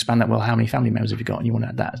 now you want to expand that. Well, how many family members have you got? And you want to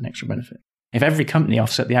add that as an extra benefit. If every company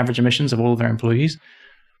offset the average emissions of all of their employees,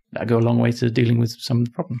 that'd go a long way to dealing with some of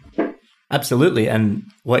the problem. Absolutely. And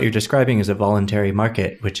what you're describing is a voluntary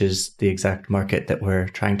market, which is the exact market that we're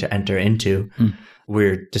trying to enter into.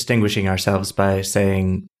 We're distinguishing ourselves by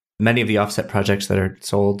saying Many of the offset projects that are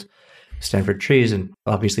sold, Stanford Trees, and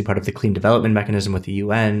obviously part of the clean development mechanism with the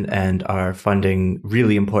UN, and are funding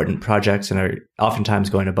really important projects and are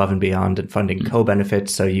oftentimes going above and beyond and funding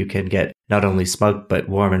co-benefits so you can get not only smug but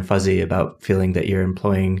warm and fuzzy about feeling that you're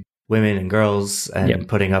employing women and girls and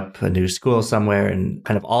putting up a new school somewhere and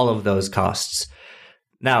kind of all of those costs.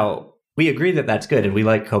 Now, we agree that that's good and we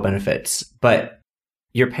like co-benefits, but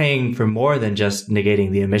you're paying for more than just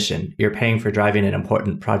negating the emission. You're paying for driving an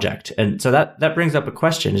important project. And so that brings up a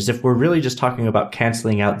question, is if we're really just talking about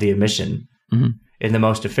canceling out the emission in the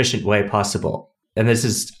most efficient way possible, and this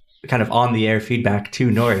is kind of on the air feedback to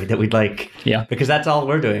Nori that we'd like, because that's all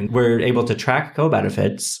we're doing. We're able to track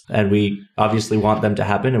co-benefits and we obviously want them to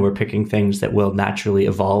happen, and we're picking things that will naturally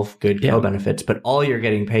evolve good co-benefits, but all you're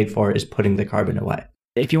getting paid for is putting the carbon away.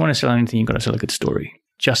 If you want to sell anything, you've got to sell a good story.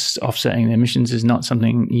 Just offsetting the emissions is not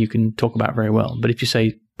something you can talk about very well. But if you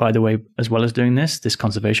say, by the way, as well as doing this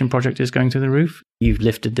conservation project is going through the roof, you've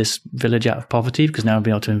lifted this village out of poverty because now we'll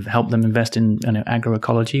be able to help them invest in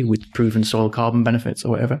agroecology with proven soil carbon benefits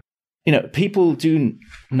or whatever. People do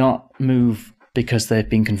not move because they've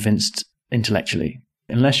been convinced intellectually.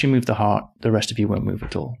 Unless you move the heart, the rest of you won't move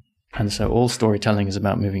at all. And so all storytelling is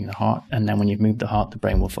about moving the heart. And then when you've moved the heart, the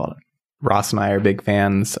brain will follow. Ross and I are big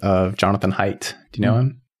fans of Jonathan Haidt. Do you know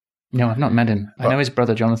him? No, I've not met him. I know his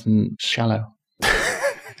brother, Jonathan Shallow.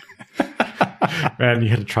 Man, you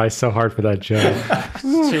had to try so hard for that joke.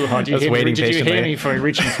 Too hard. Did you hear me for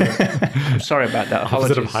reaching for it? I'm sorry about that.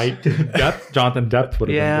 Opposite of height. Depth? Jonathan Depth would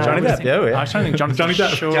have been. Johnny Depp. I was trying to think Johnny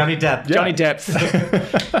Depp. Johnny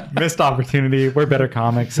Depp. Missed opportunity. We're better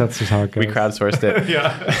comics. That's just how it goes. We crowdsourced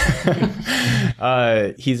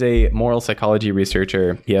it. He's a moral psychology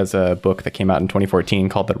researcher. He has a book that came out in 2014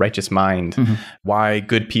 called The Righteous Mind, Why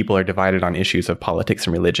Good People Are Divided on Issues of Politics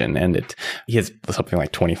and Religion. And he has something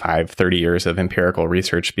like 25, 30 years of empirical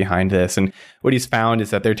research behind this. And what he's found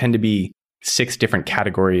is that there tend to be 6 different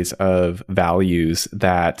categories of values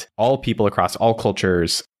that all people across all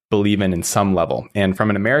cultures believe in some level. And from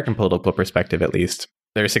an American political perspective, at least,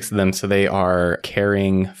 there are 6 of them. So they are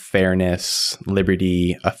caring, fairness,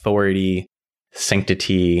 liberty, authority,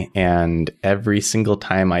 sanctity, and every single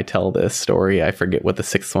time I tell this story, I forget what the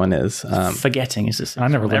 6th one is. Forgetting is this. I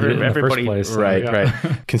never learned it in the first place. So, right.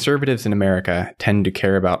 Conservatives in America tend to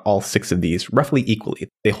care about all 6 of these roughly equally.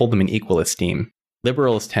 They hold them in equal esteem.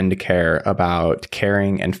 Liberals tend to care about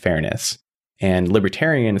caring and fairness, and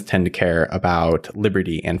libertarians tend to care about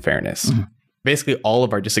liberty and fairness. Basically, all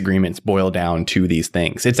of our disagreements boil down to these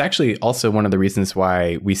things. It's actually also one of the reasons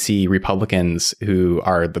why we see Republicans, who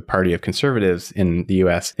are the party of conservatives in the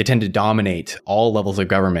US, they tend to dominate all levels of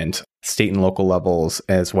government, state and local levels,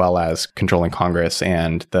 as well as controlling Congress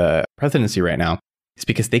and the presidency right now. It's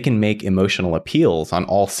because they can make emotional appeals on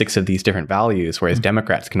all 6 of these different values, whereas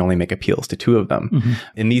Democrats can only make appeals to 2 of them.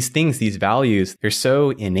 And these things, these values, they're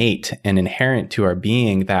so innate and inherent to our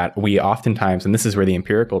being that we oftentimes, and this is where the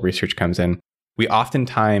empirical research comes in, we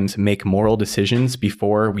oftentimes make moral decisions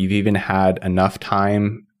before we've even had enough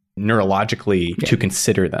time neurologically to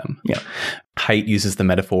consider them. Haidt uses the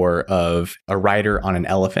metaphor of a rider on an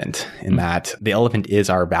elephant, in that the elephant is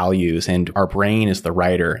our values and our brain is the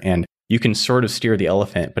rider. And you can sort of steer the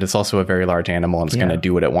elephant, but it's also a very large animal and it's going to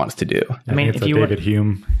do what it wants to do. I mean, it's a David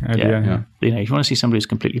Hume idea. If you want to see somebody who's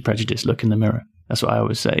completely prejudiced, look in the mirror. That's what I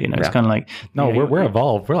always say. It's kind of like, no, we're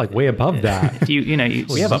evolved. We're like way above that. We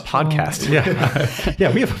have a podcast.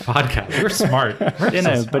 Yeah, we have a podcast. We're smart. We're so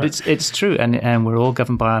smart. But it's true, and we're all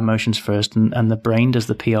governed by our emotions first, and the brain does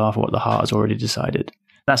the PR for what the heart has already decided.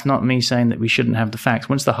 That's not me saying that we shouldn't have the facts.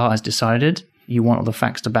 Once the heart has decided, you want all the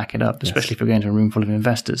facts to back it up, especially if you're going to a room full of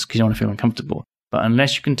investors, because you don't want to feel uncomfortable. But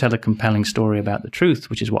unless you can tell a compelling story about the truth,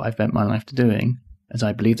 which is what I've spent my life to doing, as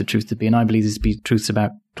I believe the truth to be, and I believe these to be truths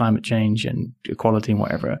about climate change and equality and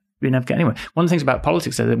whatever, we never get anywhere. One of the things about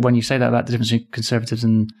politics, though, that when you say that about the difference between conservatives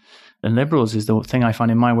and liberals, is the thing I find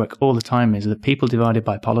in my work all the time is that people divided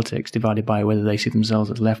by politics, divided by whether they see themselves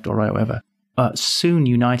as left or right or whatever, are soon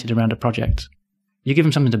united around a project. You give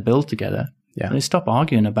them something to build together. And they stop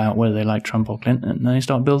arguing about whether they like Trump or Clinton, and then they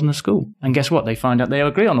start building a school. And guess what? They find out they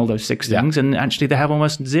agree on all those 6 things, and actually they have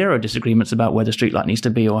almost 0 disagreements about where the streetlight needs to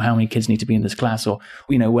be, or how many kids need to be in this class, or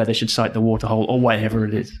where they should site the water hole, or whatever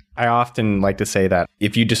it is. I often like to say that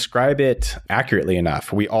if you describe it accurately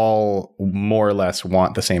enough, we all more or less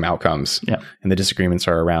want the same outcomes. And the disagreements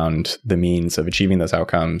are around the means of achieving those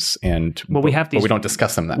outcomes. But we don't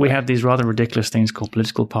discuss them that way. We have these rather ridiculous things called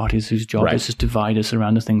political parties whose job is to divide us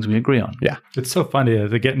around the things we agree on. It's so fun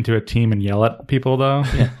to get into a team and yell at people, though.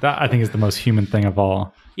 That I think is the most human thing of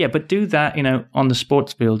all. Yeah, but do that, on the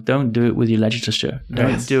sports field. Don't do it with your legislature.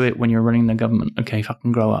 Don't do it when you're running the government. Okay,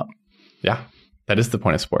 fucking grow up. Yeah, that is the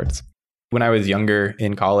point of sports. When I was younger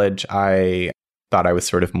in college, I thought I was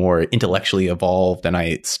sort of more intellectually evolved, and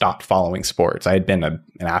I stopped following sports. I had been an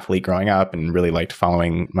athlete growing up and really liked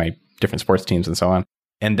following my different sports teams and so on.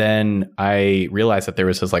 And then I realized that there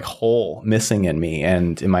was this like hole missing in me.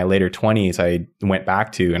 And in my later 20s, I went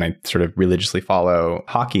back to, and I sort of religiously follow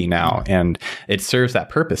hockey now. And it serves that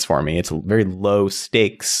purpose for me. It's a very low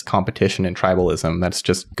stakes competition and tribalism. That's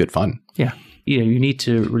just good fun. Yeah. You need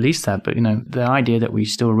to release that. But, the idea that we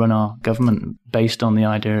still run our government based on the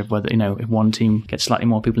idea of whether, if one team gets slightly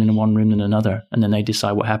more people in one room than another, and then they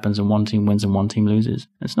decide what happens and one team wins and one team loses.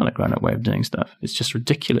 It's not a grown-up way of doing stuff. It's just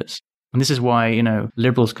ridiculous. And this is why,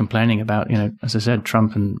 liberals complaining about, as I said,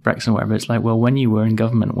 Trump and Brexit and whatever. It's like, well, when you were in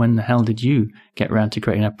government, when the hell did you get around to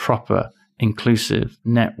creating a proper, inclusive,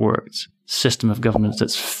 networked system of governance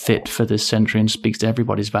that's fit for this century and speaks to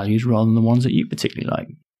everybody's values rather than the ones that you particularly like?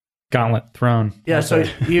 Gauntlet thrown. Yeah, so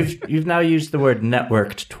you've now used the word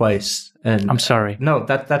networked twice. And I'm sorry. No,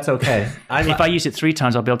 that's okay. If I use it 3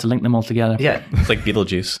 times, I'll be able to link them all together. Yeah. It's like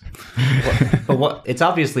Beetlejuice. But it's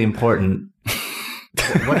obviously important.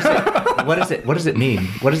 What does it mean?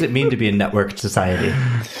 What does it mean to be a networked society?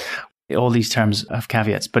 All these terms have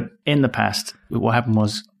caveats, but in the past, what happened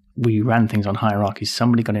was we ran things on hierarchies.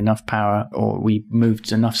 Somebody got enough power, or we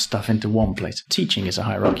moved enough stuff into one place. Teaching is a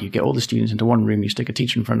hierarchy. You get all the students into one room, you stick a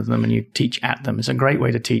teacher in front of them, and you teach at them. It's a great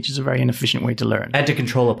way to teach. It's a very inefficient way to learn. And to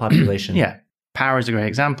control a population. Yeah. Power is a great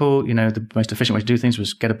example. The most efficient way to do things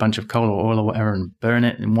was get a bunch of coal or oil or whatever and burn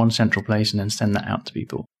it in one central place and then send that out to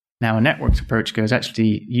people. Now, a networked approach goes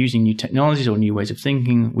actually using new technologies or new ways of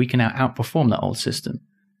thinking. We can now outperform that old system.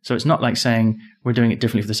 So it's not like saying we're doing it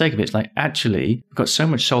differently for the sake of it. It's like, actually, we've got so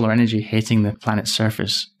much solar energy hitting the planet's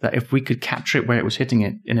surface that if we could capture it where it was hitting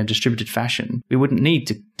it in a distributed fashion, we wouldn't need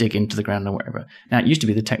to dig into the ground or whatever. Now, it used to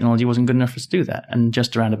be the technology wasn't good enough for us to do that. And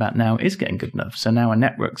just around about now is getting good enough. So now a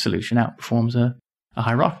network solution outperforms a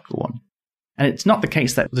hierarchical one. And it's not the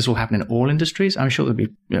case that this will happen in all industries. I'm sure there'll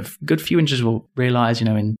be a good few industries will realize,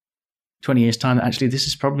 in 20 years' time, that actually this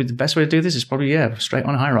is probably the best way to do this is probably, straight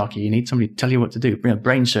on a hierarchy. You need somebody to tell you what to do.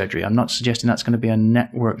 Brain surgery. I'm not suggesting that's going to be a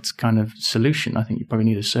networked kind of solution. I think you probably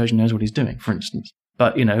need a surgeon who knows what he's doing, for instance.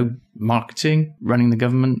 But, marketing, running the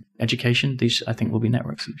government, education, these I think will be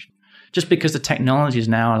network solutions. Just because the technology is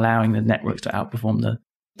now allowing the networks to outperform the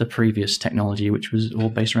previous technology, which was all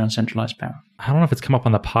based around centralized power. I don't know if it's come up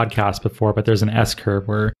on the podcast before, but there's an S-curve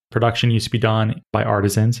where production used to be done by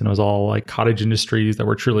artisans, and it was all like cottage industries that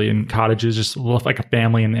were truly in cottages, just like a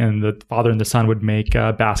family, and the father and the son would make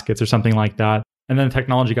baskets or something like that. And then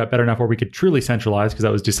technology got better enough where we could truly centralize because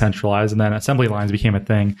that was decentralized. And then assembly lines became a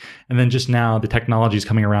thing. And then just now the technology is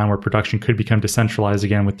coming around where production could become decentralized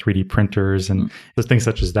again with 3D printers and things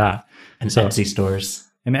such as that. And so, Etsy stores.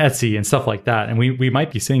 And Etsy and stuff like that. And we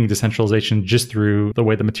might be seeing decentralization just through the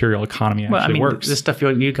way the material economy actually works. The stuff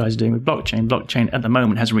you guys are doing with blockchain. Blockchain at the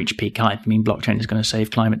moment hasn't reached peak hype. Blockchain is going to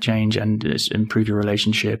save climate change and improve your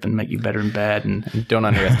relationship and make you better in bed. And don't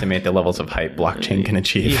underestimate the levels of hype blockchain can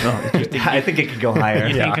achieve. I think it could go higher.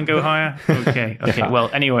 You think it can go higher? Okay. Yeah.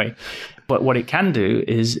 Well, anyway. But what it can do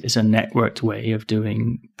is a networked way of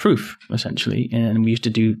doing proof, essentially. And we used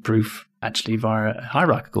to do proof actually via a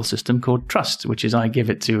hierarchical system called trust, which is I give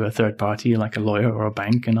it to a third party like a lawyer or a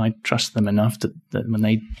bank, and I trust them enough that when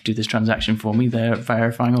they do this transaction for me, they're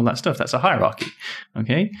verifying all that stuff. That's a hierarchy,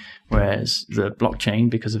 okay? Whereas the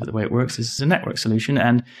blockchain, because of the way it works, is a network solution.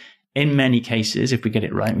 And in many cases, if we get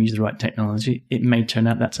it right and we use the right technology, it may turn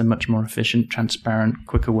out that's a much more efficient, transparent,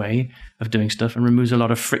 quicker way of doing stuff and removes a lot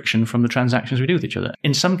of friction from the transactions we do with each other.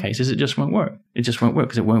 In some cases, it just won't work. It just won't work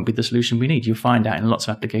because it won't be the solution we need. You'll find out in lots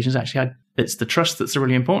of applications, actually, it's the trust that's the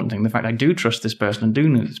really important thing. The fact I do trust this person and do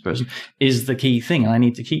know this person is the key thing, and I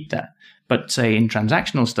need to keep that. But say in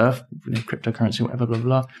transactional stuff, cryptocurrency, whatever, blah,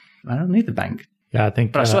 blah, blah, I don't need the bank. Yeah, I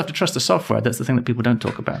think. But I still have to trust the software. That's the thing that people don't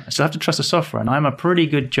talk about. I still have to trust the software. And I'm a pretty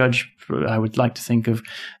good judge. I would like to think of,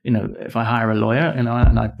 if I hire a lawyer and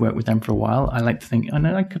I've worked with them for a while, I like to think,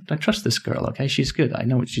 I trust this girl. Okay, she's good. I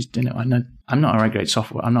know what she's doing. I know I'm not a great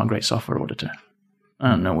software. I'm not a great software auditor. I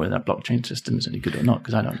don't know whether that blockchain system is any good or not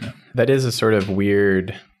because I don't know. That is a sort of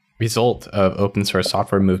weird result of open source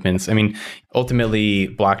software movements. Ultimately,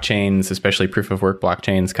 blockchains, especially proof of work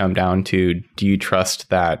blockchains, come down to, do you trust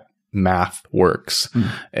that math works?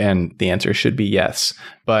 And the answer should be yes.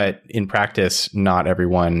 But in practice, not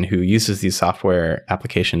everyone who uses these software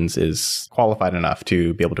applications is qualified enough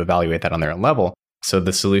to be able to evaluate that on their own level. So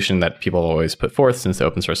the solution that people always put forth since the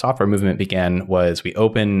open source software movement began was we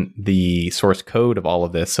open the source code of all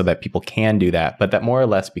of this so that people can do that. But that more or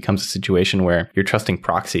less becomes a situation where you're trusting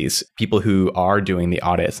proxies, people who are doing the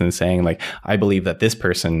audits and saying like, I believe that this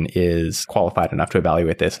person is qualified enough to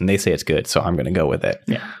evaluate this and they say it's good, so I'm going to go with it.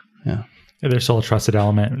 Yeah. There's still a trusted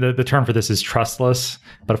element. The term for this is trustless,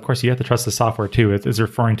 but of course you have to trust the software too. It's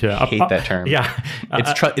referring to... I hate that term. Yeah.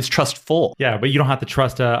 It's trustful. Yeah, but you don't have to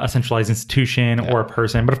trust a centralized institution or a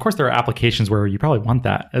person. But of course there are applications where you probably want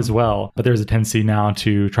that as well. But there's a tendency now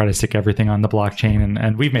to try to stick everything on the blockchain.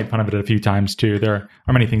 And we've made fun of it a few times too. There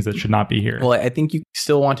are many things that should not be here. Well, I think you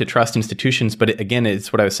still want to trust institutions, but again,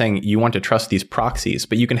 it's what I was saying. You want to trust these proxies,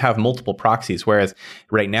 but you can have multiple proxies. Whereas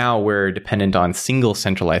right now we're dependent on single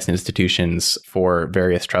centralized institutions for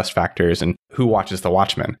various trust factors and who watches the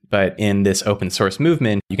watchman. But in this open source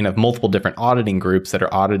movement, you can have multiple different auditing groups that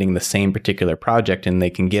are auditing the same particular project, and they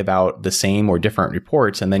can give out the same or different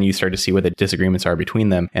reports. And then you start to see what the disagreements are between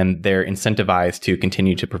them. And they're incentivized to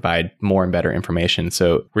continue to provide more and better information.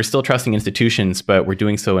 So we're still trusting institutions, but we're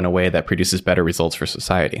doing so in a way that produces better results for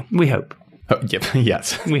society. We hope. Oh, yep.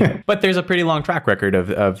 Yes. But there's a pretty long track record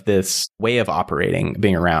of this way of operating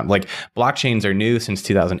being around. Like blockchains are new since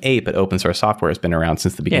 2008, but open source software has been around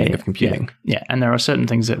since the beginning of computing. Yeah. And there are certain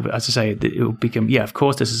things that, as I say, that it will become, of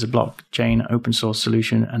course, this is a blockchain open source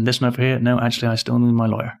solution. And this one over here, no, actually, I still need my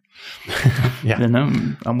lawyer.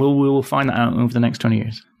 And we will find that out over the next 20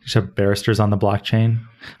 years. You should have barristers on the blockchain.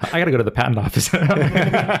 I got to go to the patent office.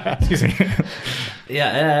 Excuse me. Yeah,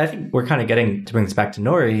 and I think we're kind of getting to bring this back to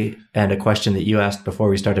Nori and a question that you asked before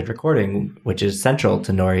we started recording, which is central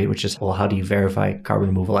to Nori, which is, well, how do you verify carbon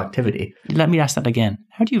removal activity? Let me ask that again.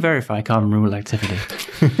 How do you verify carbon removal activity?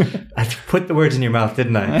 I put the words in your mouth,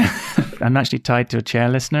 didn't I? I'm actually tied to a chair,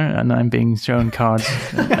 listener, and I'm being shown cards.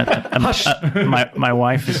 My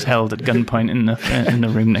wife is held at gunpoint in the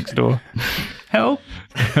room next door. Help!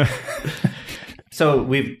 So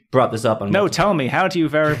we've brought this up on... No, tell me, how do you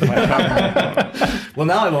verify carbon? Well,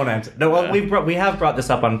 now I won't answer. No, well, we have brought this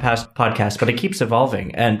up on past podcasts, but it keeps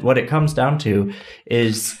evolving. And what it comes down to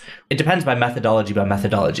is it depends by methodology.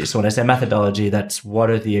 So when I say methodology, that's what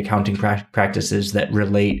are the accounting practices that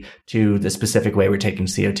relate to the specific way we're taking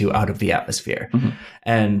CO2 out of the atmosphere. Mm-hmm.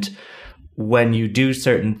 And when you do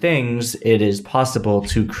certain things, it is possible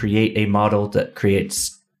to create a model that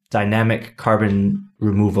creates dynamic carbon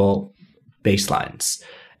removal baselines.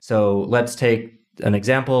 So let's take an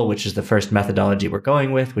example, which is the first methodology we're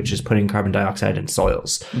going with, which is putting carbon dioxide in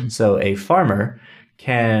soils. Mm-hmm. So a farmer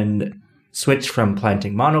can switch from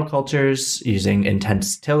planting monocultures using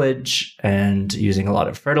intense tillage and using a lot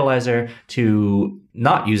of fertilizer to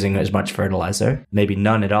not using as much fertilizer, maybe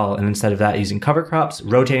none at all. And instead of that, using cover crops,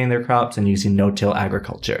 rotating their crops, and using no-till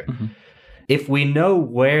agriculture. Mm-hmm. If we know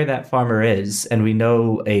where that farmer is and we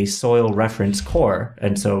know a soil reference core,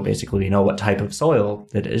 and so basically we know what type of soil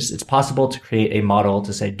it is, it's possible to create a model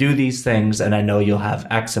to say, do these things, and I know you'll have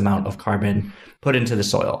X amount of carbon put into the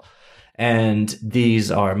soil. And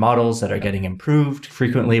these are models that are getting improved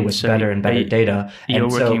frequently with better and better data. You're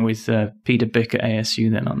working with Peter Bick at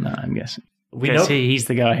ASU then on that, I'm guessing. Because he's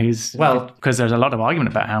the guy who's... Well, because there's a lot of argument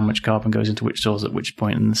about how much carbon goes into which soils at which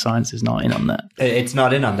point, and the science is not in on that. It's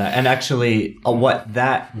not in on that. And actually, what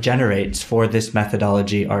that generates for this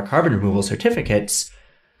methodology are carbon removal certificates,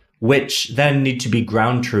 which then need to be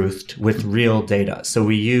ground truthed with real data. So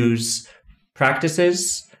we use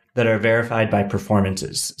practices that are verified by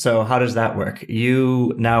performances. So how does that work?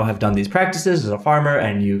 You now have done these practices as a farmer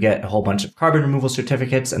and you get a whole bunch of carbon removal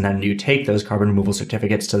certificates, and then you take those carbon removal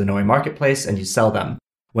certificates to the Nori marketplace and you sell them.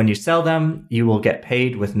 When you sell them, you will get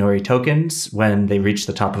paid with Nori tokens when they reach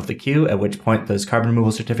the top of the queue, at which point those carbon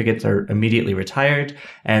removal certificates are immediately retired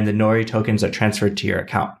and the Nori tokens are transferred to your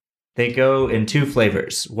account. They go in two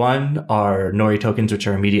flavors. One are Nori tokens, which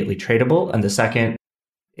are immediately tradable, and the second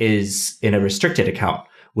is in a restricted account,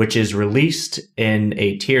 which is released in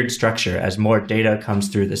a tiered structure as more data comes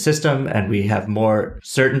through the system and we have more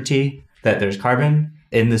certainty that there's carbon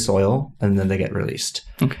in the soil, and then they get released.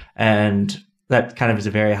 Okay. And that kind of is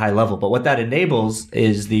a very high level. But what that enables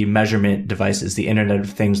is the measurement devices, the Internet of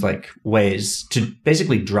Things like Waze, to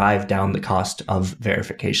basically drive down the cost of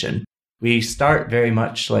verification. We start very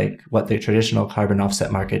much like what the traditional carbon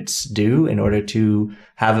offset markets do in order to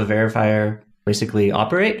have a verifier basically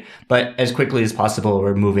operate. But as quickly as possible,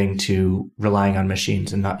 we're moving to relying on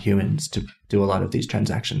machines and not humans to do a lot of these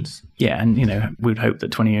transactions. Yeah, and we'd hope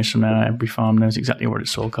that 20 years from now, every farm knows exactly what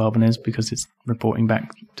its soil carbon is because it's reporting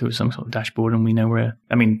back to some sort of dashboard, and we know where.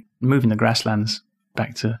 I mean, moving the grasslands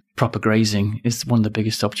back to proper grazing is one of the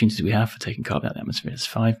biggest opportunities we have for taking carbon out of the atmosphere. It's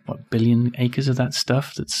 5 billion acres of that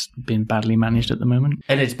stuff that's been badly managed at the moment.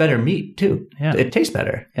 And it's better meat, too. Yeah. It tastes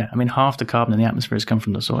better. Yeah, I mean, half the carbon in the atmosphere has come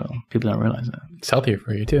from the soil. People don't realize that. It's healthier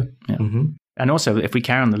for you too. Yeah. Mm-hmm. And also, if we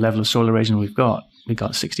carry on the level of soil erosion we've got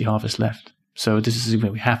 60 harvests left. So this is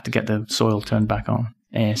we have to get the soil turned back on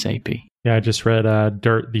ASAP. Yeah, I just read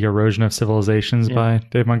Dirt, The Erosion of Civilizations by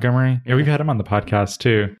Dave Montgomery. Yeah, we've had him on the podcast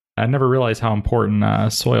too. I never realized how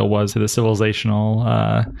important soil was to the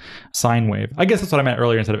civilizational sine wave. I guess that's what I meant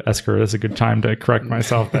earlier instead of esker. That's a good time to correct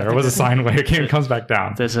myself there. It was a sine wave. It comes back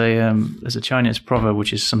down. There's a Chinese proverb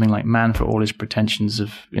which is something like, man for all his pretensions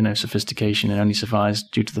of sophistication and only survives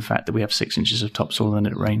due to the fact that we have 6 inches of topsoil and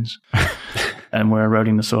it rains. And we're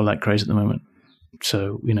eroding the soil like crazy at the moment.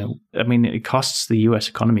 So, I mean, it costs the US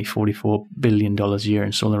economy $44 billion a year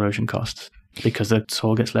in soil erosion costs because the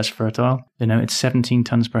soil gets less fertile. It's 17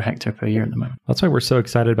 tons per hectare per year at the moment. That's why we're so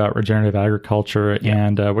excited about regenerative agriculture. Yeah.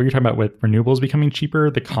 And what you're talking about with renewables becoming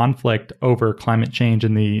cheaper, the conflict over climate change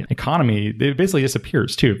in the economy, it basically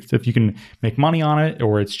disappears too. So if you can make money on it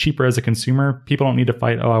or it's cheaper as a consumer, people don't need to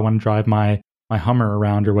fight, I want to drive my Hummer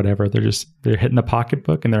around or whatever. They're hitting the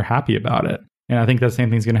pocketbook and they're happy about it. And I think that same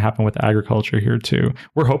thing's going to happen with agriculture here too.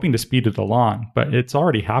 We're hoping to speed it along, but it's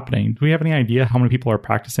already happening. Do we have any idea how many people are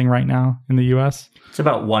practicing right now in the US? It's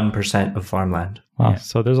about 1% of farmland. Wow. Yeah.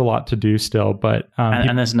 So there's a lot to do still, but...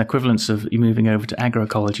 and there's an equivalence of you moving over to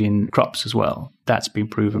agroecology in crops as well. That's been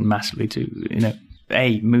proven massively to,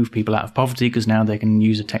 move people out of poverty because now they can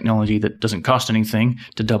use a technology that doesn't cost anything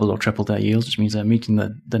to double or triple their yields, which means they're meeting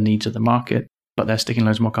the needs of the market, but they're sticking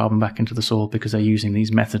loads more carbon back into the soil because they're using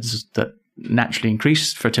these methods that naturally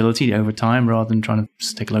increase fertility over time rather than trying to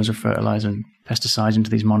stick loads of fertilizer and pesticides into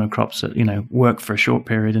these monocrops that, work for a short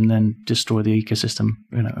period and then destroy the ecosystem,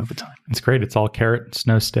 over time. It's great. It's all carrot,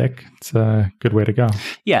 no stick. It's a good way to go.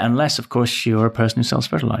 Yeah, unless, of course, you're a person who sells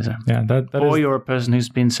fertilizer. Yeah, or you're a person who's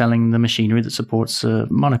been selling the machinery that supports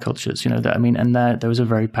monocultures, there was a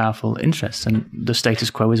very powerful interest, and the status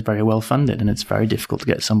quo is very well funded, and it's very difficult to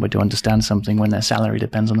get somebody to understand something when their salary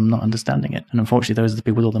depends on them not understanding it. And unfortunately, those are the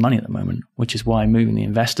people with all the money at the moment, which is why moving the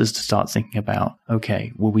investors to start thinking about,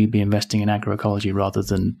 okay, will we be investing in agroecology rather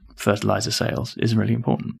than fertilizer sales is really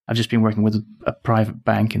important. I've just been working with a private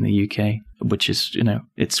bank in the UK, which is,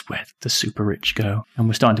 it's where the super rich go. And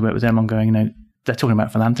we're starting to work with them on going, they're talking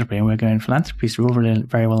about philanthropy and we're going, philanthropy is all really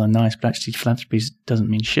very well and nice, but actually philanthropy doesn't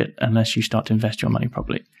mean shit unless you start to invest your money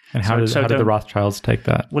properly. And how did the Rothschilds take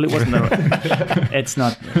that? Well, it wasn't it's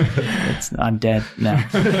not. I'm dead now.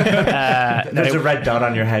 There's a red dot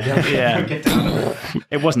on your head. Yeah.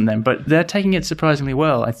 It wasn't them, but they're taking it surprisingly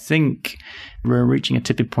well. I think we're reaching a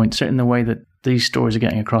tipping point, certainly in the way that these stories are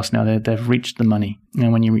getting across now. They've reached the money.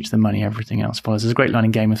 And when you reach the money, everything else follows. There's a great line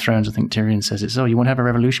in Game of Thrones. I think Tyrion says it. You want to have a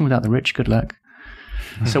revolution without the rich? Good luck.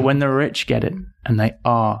 So when the rich get it, and they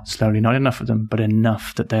are slowly, not enough of them, but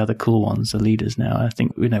enough that they are the cool ones, the leaders now, I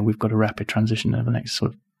think we've got a rapid transition over the next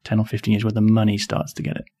sort of 10 or 15 years where the money starts to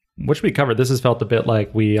get it. What should we cover? This has felt a bit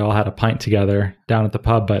like we all had a pint together down at the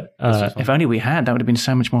pub, but... if only we had, that would have been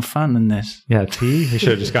so much more fun than this. Yeah, tea? We should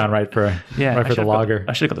have just gone right for the lager.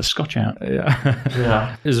 I should have got the scotch out.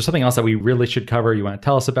 Yeah. Is there something else that we really should cover you want to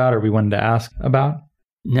tell us about or we wanted to ask about?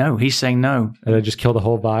 No, he's saying no. Did I just kill the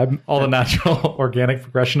whole vibe? All the natural, organic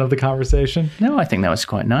progression of the conversation? No, I think that was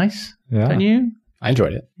quite nice. Yeah. Don't you? I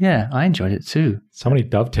enjoyed it. Yeah, I enjoyed it too. So many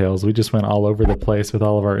dovetails. We just went all over the place with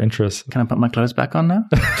all of our interests. Can I put my clothes back on now?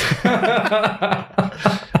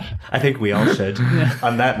 I think we all should.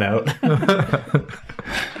 On that note.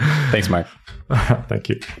 Thanks, Mark. Thank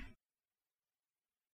you.